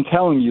 I'm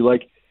telling you,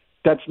 like,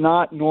 that's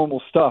not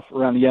normal stuff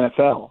around the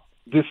NFL.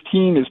 This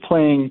team is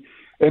playing,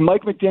 and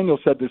Mike McDaniel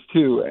said this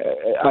too,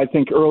 I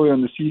think earlier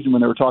in the season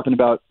when they were talking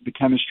about the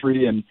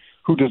chemistry and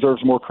who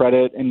deserves more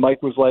credit, and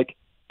Mike was like,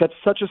 that's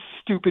such a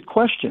stupid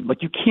question.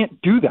 Like, you can't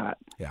do that.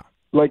 Yeah.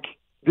 Like,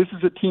 this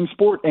is a team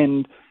sport,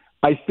 and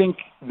I think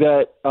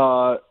that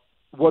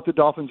what the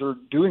Dolphins are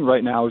doing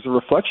right now is a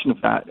reflection of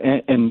that,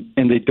 and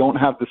they don't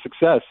have the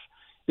success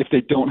if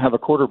they don't have a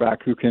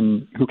quarterback who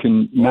can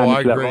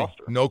manage that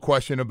roster. No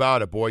question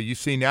about it, boy. You've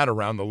seen that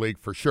around the league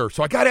for sure.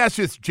 So I got to ask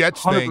this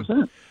Jets 100%.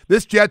 thing.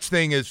 This Jets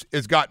thing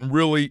has gotten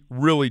really,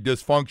 really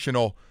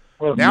dysfunctional.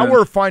 Well, now man.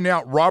 we're finding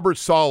out Robert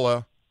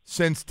Saleh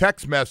sends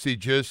text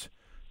messages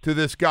to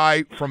this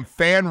guy from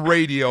Fan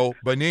Radio,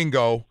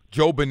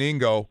 Joe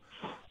Beningo,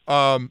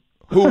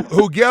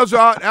 who gives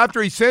out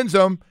after he sends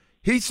them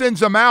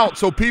out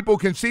so people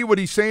can see what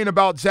he's saying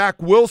about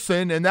Zach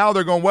Wilson, and now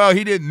they're going, well,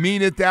 he didn't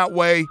mean it that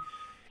way.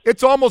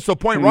 It's almost the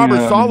point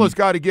Robert Saleh's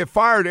got to get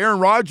fired.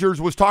 Aaron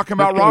Rodgers was talking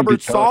about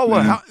Robert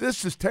Saleh.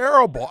 This is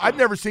terrible. I've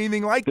never seen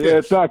anything like this. Yeah,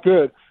 it's not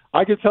good.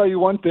 I can tell you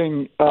one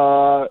thing.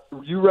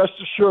 You rest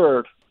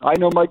assured, I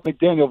know Mike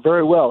McDaniel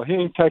very well. He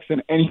ain't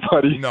texting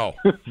anybody. No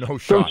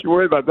shot. Don't you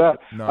worry about that.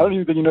 No. I don't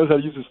even think he knows how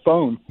to use his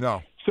phone.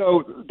 No.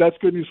 So that's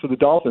good news for the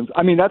Dolphins.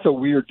 I mean, that's a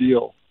weird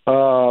deal.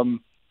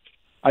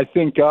 I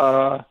think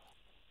that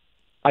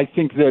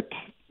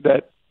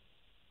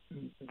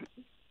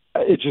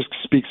it just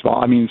speaks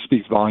volumes.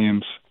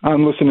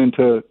 I'm listening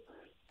to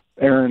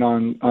Aaron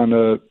on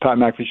the Pat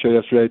McAfee show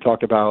yesterday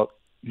talk about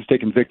he's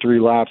taking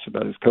victory laps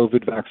about his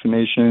COVID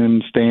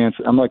vaccination stance.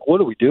 I'm like, what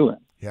are we doing?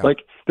 Yeah. Like,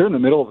 they're in the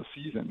middle of a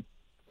season,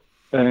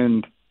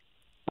 and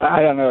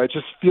I don't know. It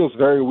just feels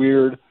very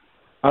weird.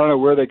 I don't know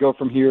where they go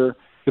from here.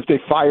 If they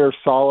fire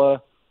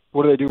Saleh,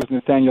 what do they do with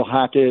Nathaniel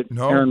Hackett,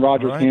 Aaron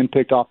Rodgers,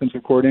 handpicked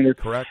offensive coordinator?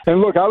 Correct. And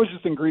look, I was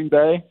just in Green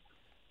Bay,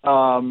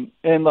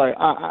 and like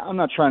I'm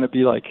not trying to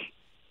be like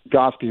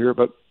gossipy here,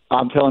 but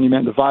I'm telling you,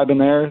 man, the vibe in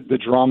there, the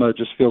drama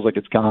just feels like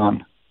it's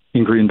gone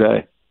in Green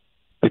Bay.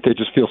 Like they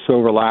just feel so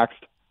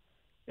relaxed,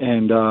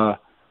 and that's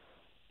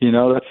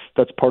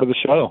part of the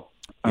show.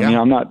 I mean,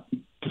 I'm not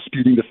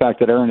disputing the fact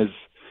that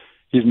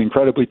he's an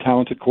incredibly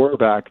talented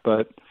quarterback,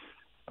 but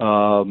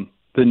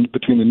then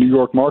between the New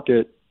York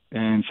market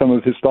and some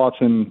of his thoughts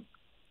and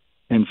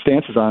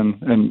stances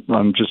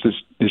on just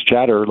his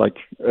chatter, like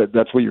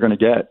that's what you're going to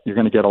get. You're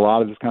going to get a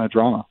lot of this kind of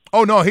drama.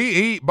 Oh no,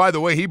 he by the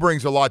way, he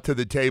brings a lot to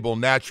the table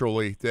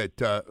naturally. That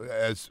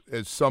as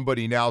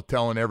somebody now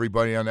telling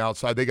everybody on the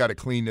outside they got to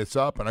clean this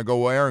up, and I go,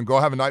 well, Aaron, go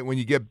have a night when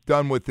you get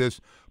done with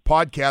this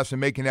podcast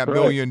and making that $1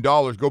 million.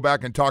 Go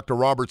back and talk to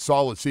Robert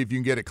Saleh, see if you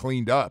can get it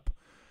cleaned up.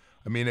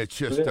 I mean, it's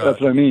just that's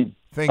what I mean.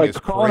 Thing like is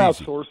calling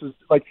crazy. Out sources,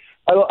 like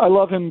I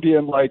love him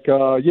being like,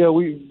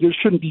 there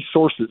shouldn't be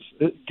sources.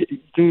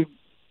 Dude,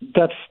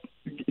 that's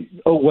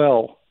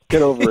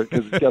get over it,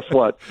 because guess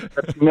what?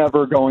 That's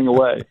never going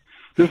away.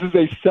 This is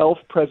a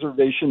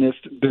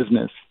self-preservationist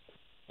business,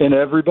 and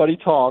everybody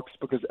talks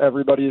because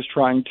everybody is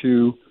trying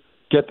to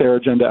get their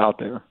agenda out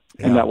there,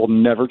 and that will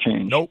never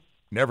change. Nope,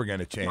 never going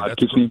to change.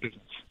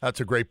 That's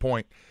a great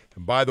point.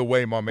 And by the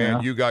way, my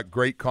man, you got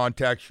great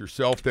contacts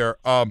yourself there.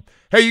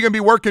 Hey, you going to be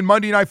working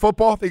Monday Night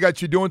Football? They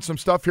got you doing some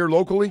stuff here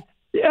locally?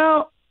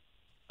 Yeah.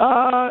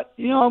 I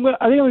think I'm going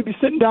to be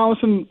sitting down with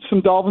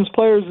some Dolphins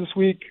players this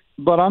week,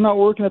 but I'm not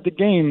working at the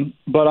game.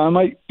 But I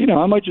might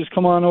just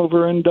come on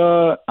over and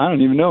I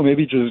don't even know,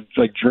 maybe just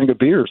like drink a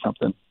beer or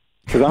something,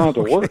 because I don't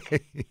have to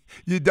work.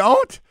 You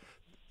don't?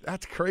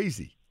 That's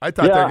crazy. I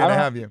thought they were going to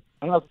have you.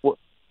 I don't have to work.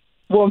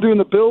 Well, I'm doing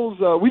the Bills.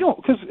 We don't,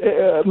 because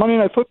Monday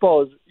Night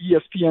Football is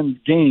ESPN's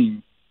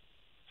game,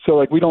 so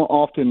like we don't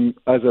often,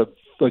 as a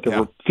like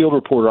a field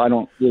reporter, I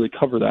don't really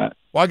cover that.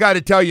 Well, I got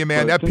to tell you,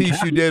 man, that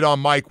piece you did on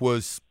Mike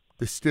was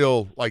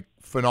still like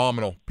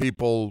phenomenal.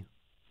 People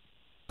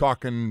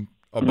talking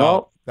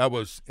about that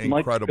was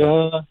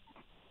incredible.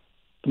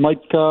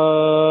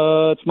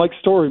 It's Mike's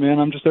story, man.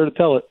 I'm just there to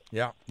tell it.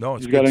 Yeah, no,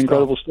 it's He's got an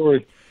incredible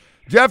story.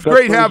 Jeff,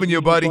 great having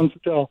you, buddy.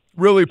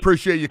 Really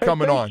appreciate you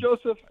coming on.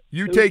 Joseph.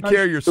 You take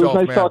care of yourself,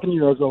 man. It was nice talking to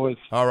you as always.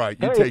 All right,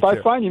 you take care. If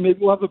I find you, maybe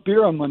we'll have a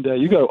beer on Monday.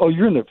 You go. Oh,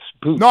 you're in the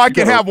booth. No, I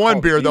can have one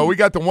beer though. We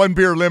got the one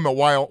beer limit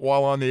while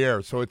on the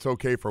air, so it's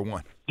okay for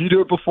one. Do you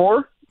do it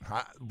before?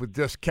 It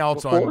just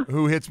counts on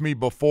who hits me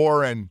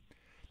before and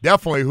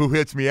definitely who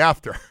hits me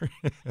after.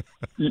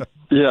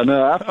 Yeah,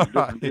 no, after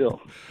different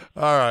deal.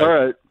 All right.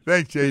 All right.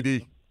 Thanks,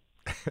 JD.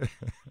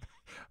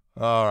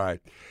 All right.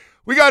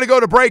 We got to go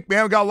to break,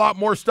 man. We got a lot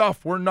more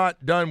stuff. We're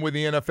not done with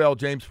the NFL.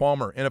 James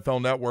Palmer,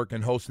 NFL Network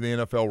and host of the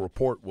NFL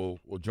Report, will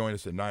join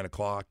us at 9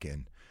 o'clock.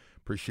 And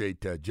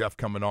appreciate Jeff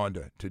coming on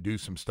to do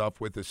some stuff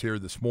with us here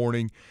this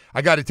morning.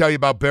 I got to tell you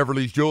about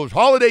Beverly's Jewelers.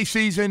 Holiday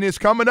season is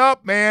coming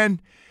up,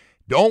 man.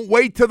 Don't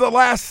wait till the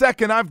last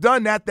second. I've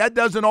done that. That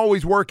doesn't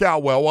always work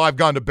out well. Well, I've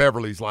gone to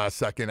Beverly's last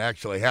second.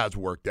 Actually has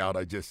worked out.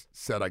 I just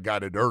said I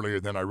got it earlier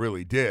than I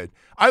really did.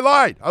 I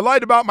lied. I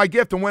lied about my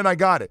gift and when I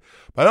got it.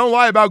 But I don't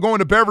lie about going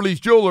to Beverly's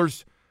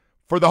Jewelers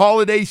for the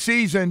holiday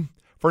season,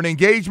 for an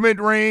engagement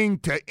ring,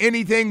 to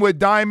anything with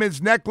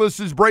diamonds,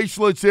 necklaces,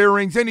 bracelets,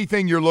 earrings,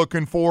 anything you're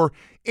looking for,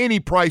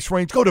 any price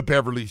range. Go to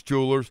Beverly's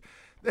Jewelers.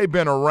 They've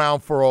been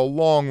around for a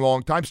long,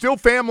 long time. Still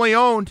family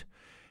owned.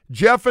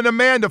 Jeff and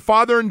Amanda,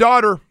 father and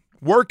daughter,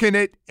 working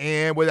it,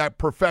 and with that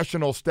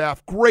professional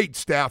staff, great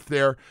staff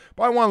there.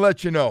 But I want to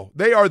let you know,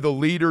 they are the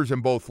leaders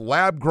in both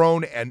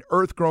lab-grown and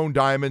earth-grown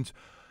diamonds.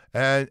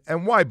 And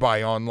why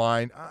buy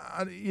online?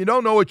 You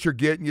don't know what you're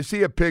getting. You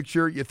see a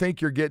picture, you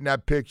think you're getting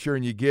that picture,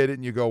 and you get it,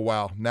 and you go,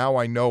 wow, now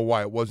I know why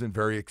it wasn't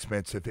very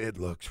expensive. It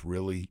looks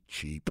really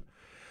cheap.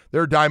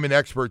 Their diamond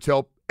experts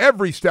help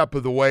every step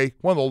of the way.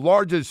 One of the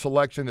largest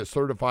selection of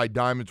certified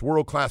diamonds,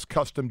 world-class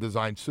custom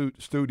design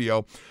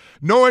studio.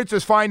 No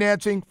interest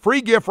financing, free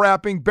gift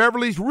wrapping.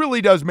 Beverly's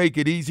really does make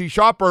it easy.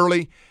 Shop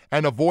early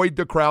and avoid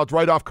the crowds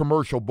right off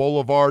Commercial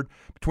Boulevard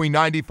between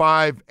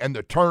 95 and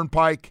the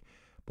Turnpike.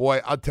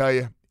 Boy, I'll tell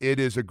you, it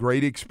is a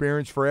great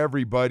experience for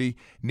everybody.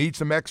 Need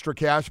some extra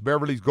cash?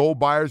 Beverly's Gold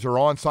buyers are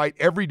on site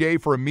every day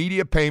for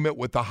immediate payment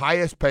with the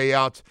highest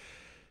payouts.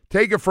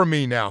 Take it from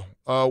me now.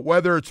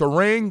 Whether it's a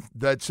ring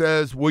that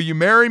says, will you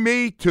marry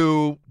me,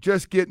 to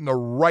just getting the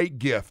right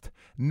gift.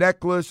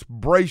 Necklace,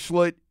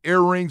 bracelet,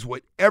 earrings,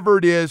 whatever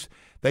it is,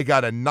 they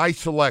got a nice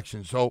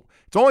selection. So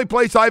it's the only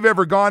place I've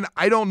ever gone.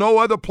 I don't know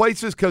other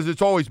places because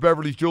it's always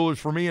Beverly's Jewelers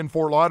for me in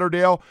Fort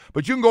Lauderdale.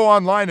 But you can go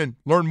online and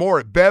learn more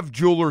at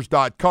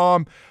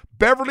bevjewelers.com.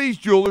 Beverly's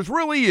Jewelers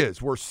really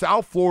is where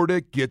South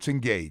Florida gets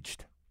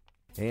engaged.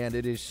 And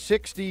it is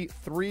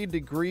 63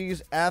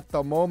 degrees at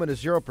the moment, a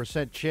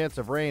 0% chance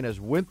of rain as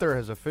winter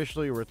has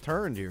officially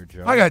returned here,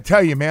 Joe. I got to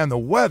tell you, man, the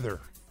weather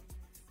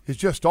is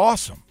just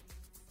awesome.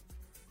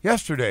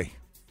 Yesterday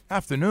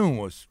afternoon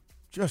was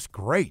just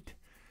great.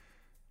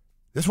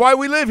 That's why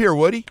we live here,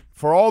 Woody,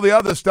 for all the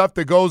other stuff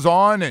that goes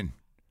on, and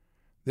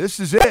this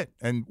is it.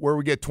 And where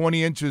we get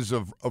 20 inches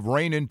of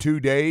rain in 2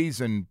 days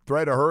and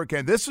threat of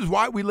hurricane. This is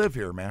why we live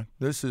here, man.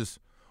 This is,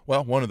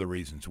 well, one of the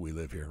reasons we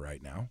live here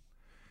right now.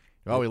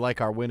 Oh, we like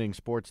our winning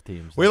sports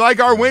teams. We like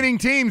our winning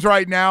teams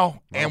right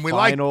now, and we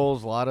like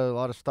finals. A lot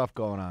of stuff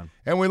going on,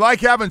 and we like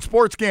having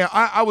sports games.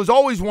 I was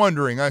always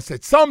wondering. I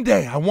said,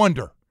 someday I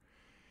wonder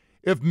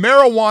if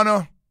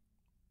marijuana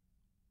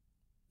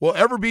will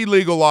ever be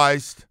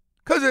legalized.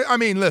 Because I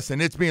mean, listen,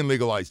 it's being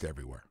legalized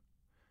everywhere,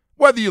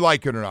 whether you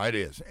like it or not. It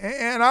is,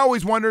 and I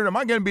always wondered, am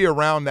I going to be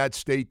around that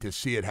state to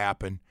see it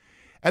happen?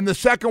 And the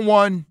second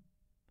one,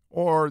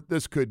 or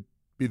this could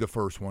be the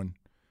first one.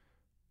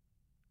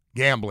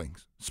 Gambling,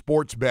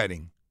 sports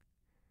betting.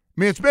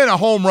 I mean, it's been a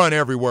home run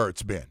everywhere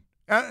it's been.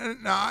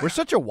 We're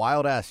such a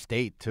wild-ass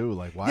state, too.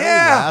 Like, why are we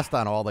last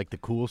on all, like, the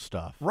cool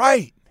stuff?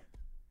 Right.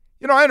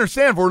 You know, I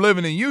understand if we're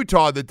living in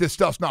Utah that this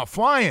stuff's not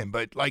flying,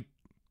 but, like,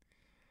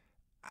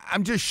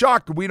 I'm just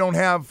shocked that we don't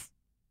have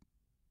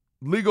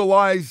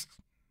legalized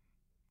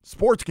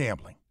sports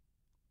gambling.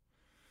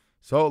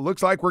 So it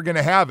looks like we're going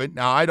to have it.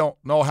 Now, I don't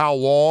know how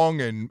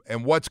long and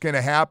what's going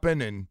to happen,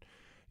 and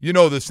you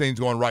know this thing's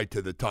going right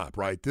to the top,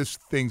 right? This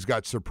thing's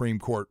got Supreme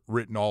Court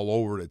written all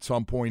over it at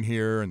some point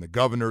here, and the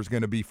governor's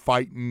going to be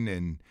fighting,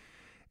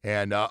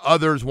 and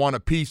others want a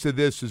piece of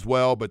this as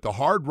well. But the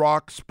Hard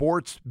Rock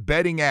Sports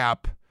Betting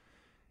app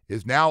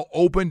is now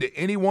open to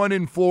anyone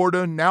in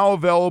Florida, now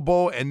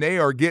available, and they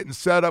are getting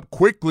set up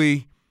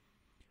quickly.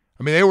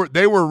 I mean,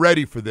 they were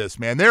ready for this,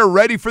 man. They were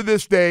ready for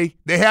this day.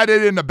 They had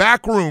it in the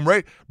back room,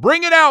 right?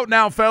 Bring it out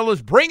now,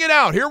 fellas. Bring it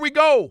out. Here we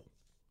go.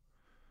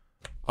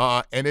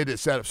 And it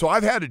is set up. So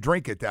I've had a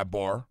drink at that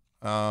bar.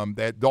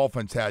 That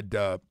Dolphins had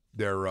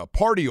their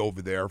party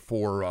over there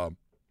for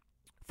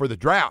the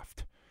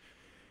draft.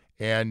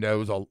 And there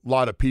was a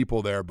lot of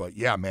people there. But,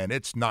 yeah, man,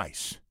 it's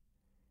nice.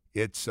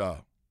 It's,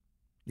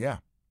 yeah.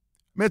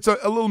 mean, it's a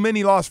little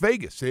mini Las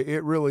Vegas.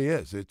 It really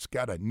is. It's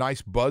got a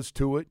nice buzz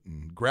to it,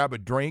 and grab a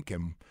drink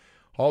and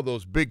all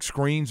those big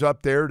screens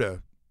up there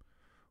to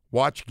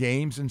watch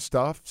games and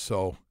stuff.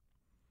 So,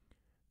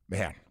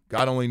 man,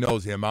 God only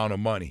knows the amount of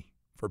money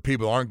for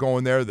people who aren't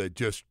going there that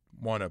just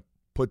want to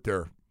put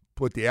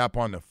the app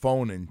on the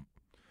phone and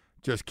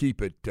just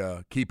keep it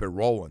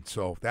rolling.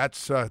 So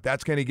that's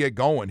going to get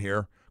going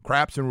here.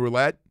 Craps and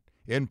roulette,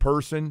 in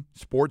person,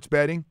 sports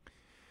betting.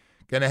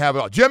 Going to have it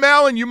all. Jim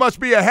Allen, you must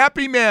be a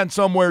happy man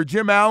somewhere.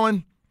 Jim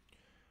Allen,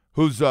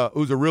 who's a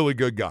really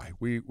good guy.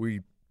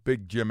 We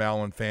big Jim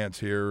Allen fans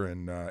here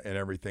and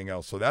everything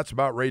else. So that's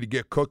about ready to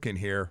get cooking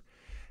here.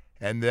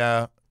 And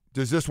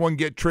does this one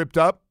get tripped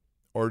up,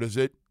 or does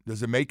it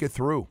make it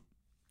through?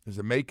 Does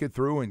it make it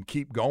through and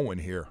keep going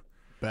here?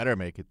 Better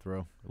make it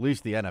through. At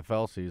least the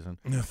NFL season.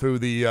 Through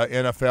the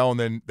NFL, and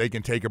then they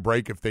can take a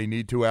break if they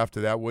need to after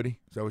that,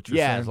 Woody? Is that what you're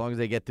saying? Yeah, as long as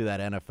they get through that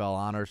NFL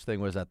honors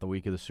thing. Was that the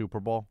week of the Super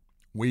Bowl?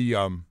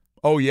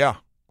 Oh, yeah.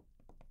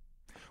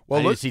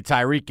 Well, let's see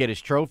Tyreek get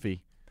his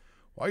trophy.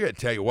 Well, I got to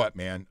tell you what,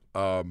 man.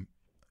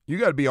 You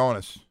got to be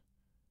honest.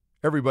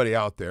 Everybody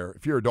out there,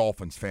 if you're a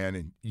Dolphins fan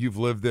and you've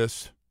lived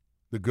this,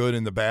 the good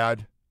and the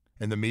bad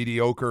and the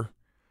mediocre,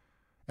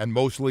 and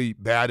mostly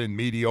bad and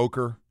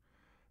mediocre,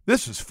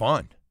 this is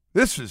fun.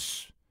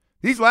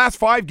 These last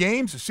 5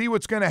 games to see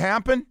what's going to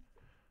happen.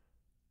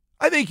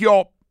 I think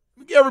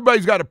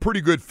everybody's got a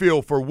pretty good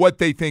feel for what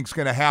they think's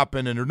going to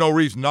happen, and there's no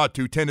reason not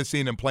to. Tennessee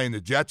and them playing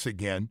the Jets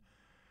again.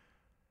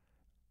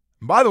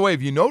 And by the way,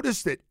 have you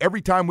noticed that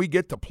every time we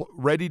get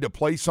ready to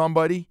play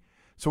somebody,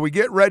 so we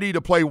get ready to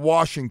play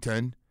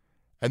Washington,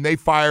 and they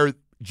fire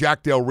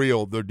Jack Del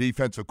Rio, their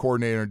defensive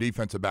coordinator and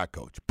defensive back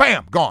coach.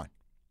 Bam, gone.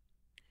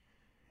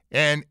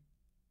 And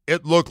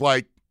it looked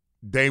like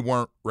they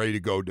weren't ready to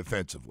go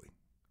defensively,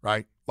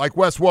 right? Like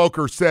Wes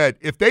Welker said,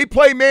 if they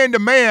play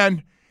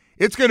man-to-man,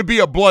 it's going to be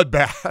a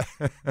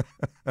bloodbath.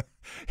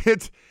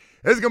 It's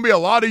going to be a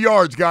lot of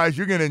yards, guys.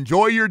 You're going to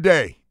enjoy your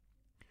day.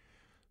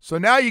 So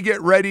now you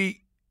get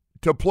ready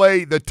to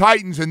play the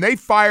Titans, and they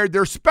fired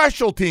their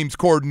special teams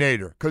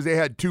coordinator because they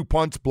had 2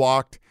 punts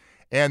blocked,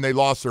 and they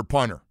lost their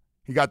punter.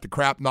 He got the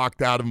crap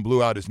knocked out of him,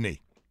 blew out his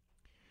knee.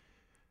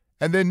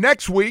 And then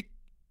next week,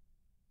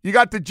 you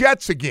got the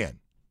Jets again.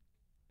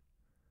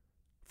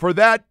 For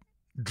that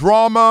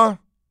drama,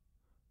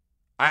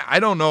 I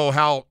don't know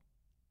how.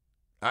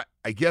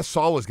 I guess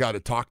Salah's got to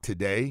talk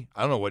today.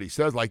 I don't know what he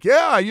says. Like,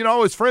 yeah, I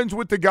was friends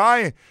with the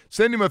guy.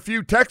 Send him a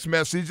few text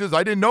messages.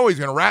 I didn't know he's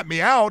going to rat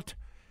me out.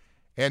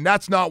 And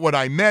that's not what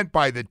I meant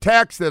by the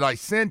text that I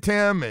sent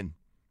him. And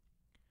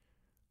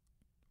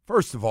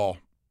first of all,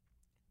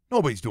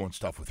 nobody's doing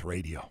stuff with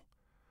radio.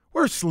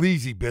 We're a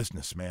sleazy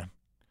business, man.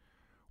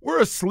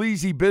 We're a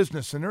sleazy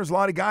business, and there's a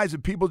lot of guys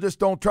that people just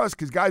don't trust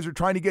because guys are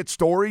trying to get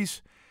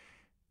stories,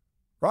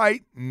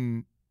 right?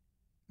 And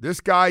this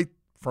guy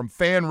from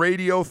Fan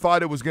Radio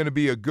thought it was going to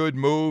be a good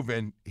move,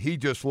 and he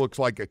just looks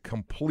like a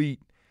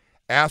complete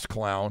ass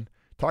clown.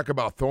 Talk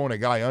about throwing a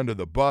guy under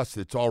the bus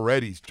that's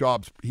already his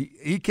job's.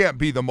 He can't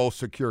be the most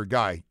secure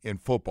guy in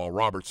football,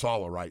 Robert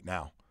Saleh, right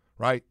now,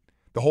 right?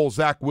 The whole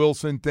Zach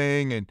Wilson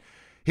thing, and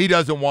he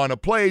doesn't want to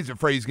play. He's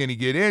afraid he's going to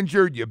get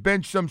injured. You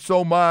bench him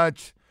so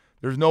much.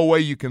 There's no way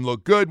you can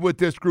look good with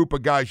this group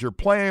of guys you're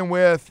playing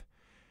with.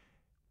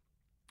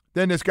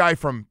 Then this guy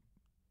from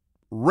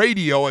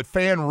radio at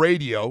Fan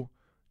Radio,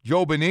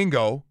 Joe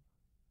Beningo,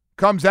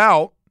 comes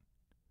out,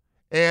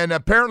 and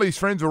apparently he's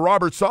friends with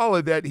Robert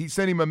Saleh, that he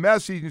sent him a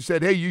message and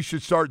said, hey, you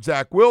should start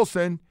Zach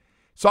Wilson.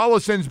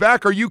 Saleh sends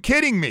back, are you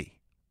kidding me?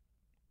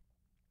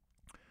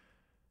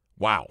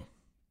 Wow.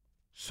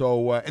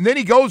 So, and then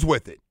he goes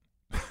with it.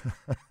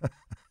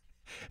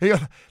 He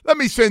goes, let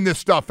me send this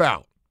stuff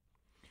out.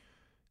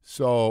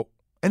 So,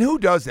 and who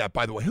does that,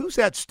 by the way? Who's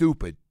that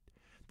stupid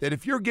that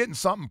if you're getting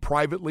something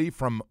privately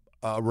from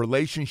a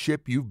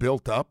relationship you've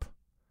built up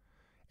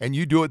and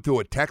you do it through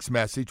a text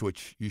message,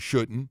 which you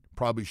shouldn't,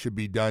 probably should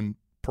be done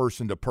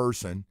person to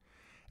person,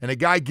 and a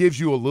guy gives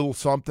you a little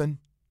something,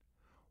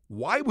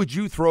 why would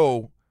you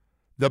throw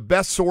the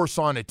best source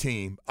on a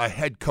team, a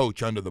head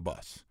coach, under the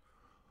bus?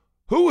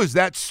 Who is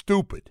that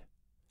stupid?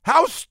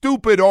 How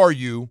stupid are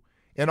you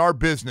in our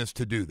business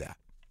to do that?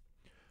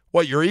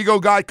 What, your ego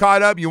got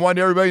caught up? You want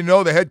everybody to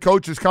know the head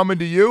coach is coming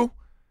to you?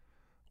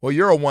 Well,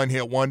 you're a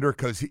one-hit wonder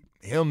because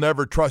he'll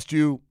never trust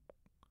you.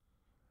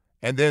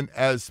 And then,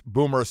 as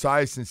Boomer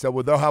Esiason said,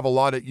 well, you'll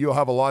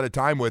have a lot of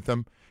time with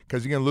him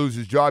because he's going to lose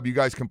his job. You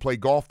guys can play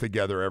golf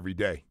together every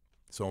day.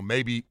 So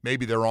maybe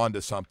they're on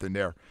to something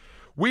there.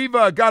 We've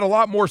got a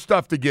lot more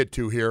stuff to get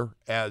to here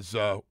as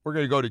we're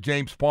going to go to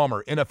James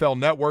Palmer, NFL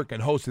Network,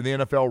 and host of the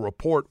NFL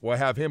Report. We'll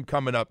have him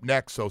coming up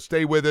next, so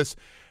stay with us.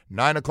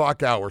 9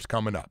 o'clock hours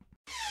coming up.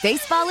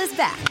 Baseball is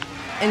back,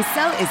 and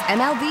so is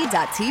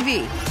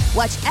MLB.tv.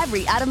 Watch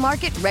every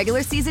out-of-market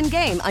regular season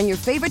game on your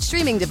favorite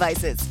streaming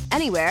devices,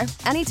 anywhere,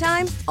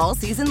 anytime, all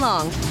season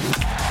long.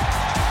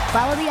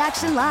 Follow the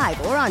action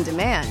live or on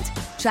demand.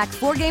 Track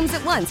 4 games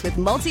at once with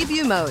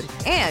multi-view mode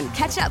and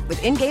catch up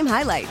with in-game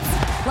highlights.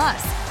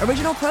 Plus,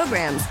 original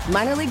programs,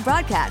 minor league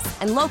broadcasts,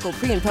 and local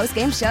pre- and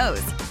post-game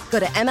shows. Go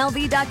to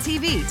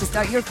MLB.tv to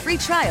start your free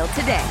trial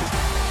today.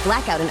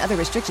 Blackout and other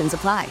restrictions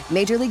apply.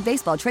 Major League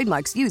Baseball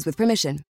trademarks used with permission.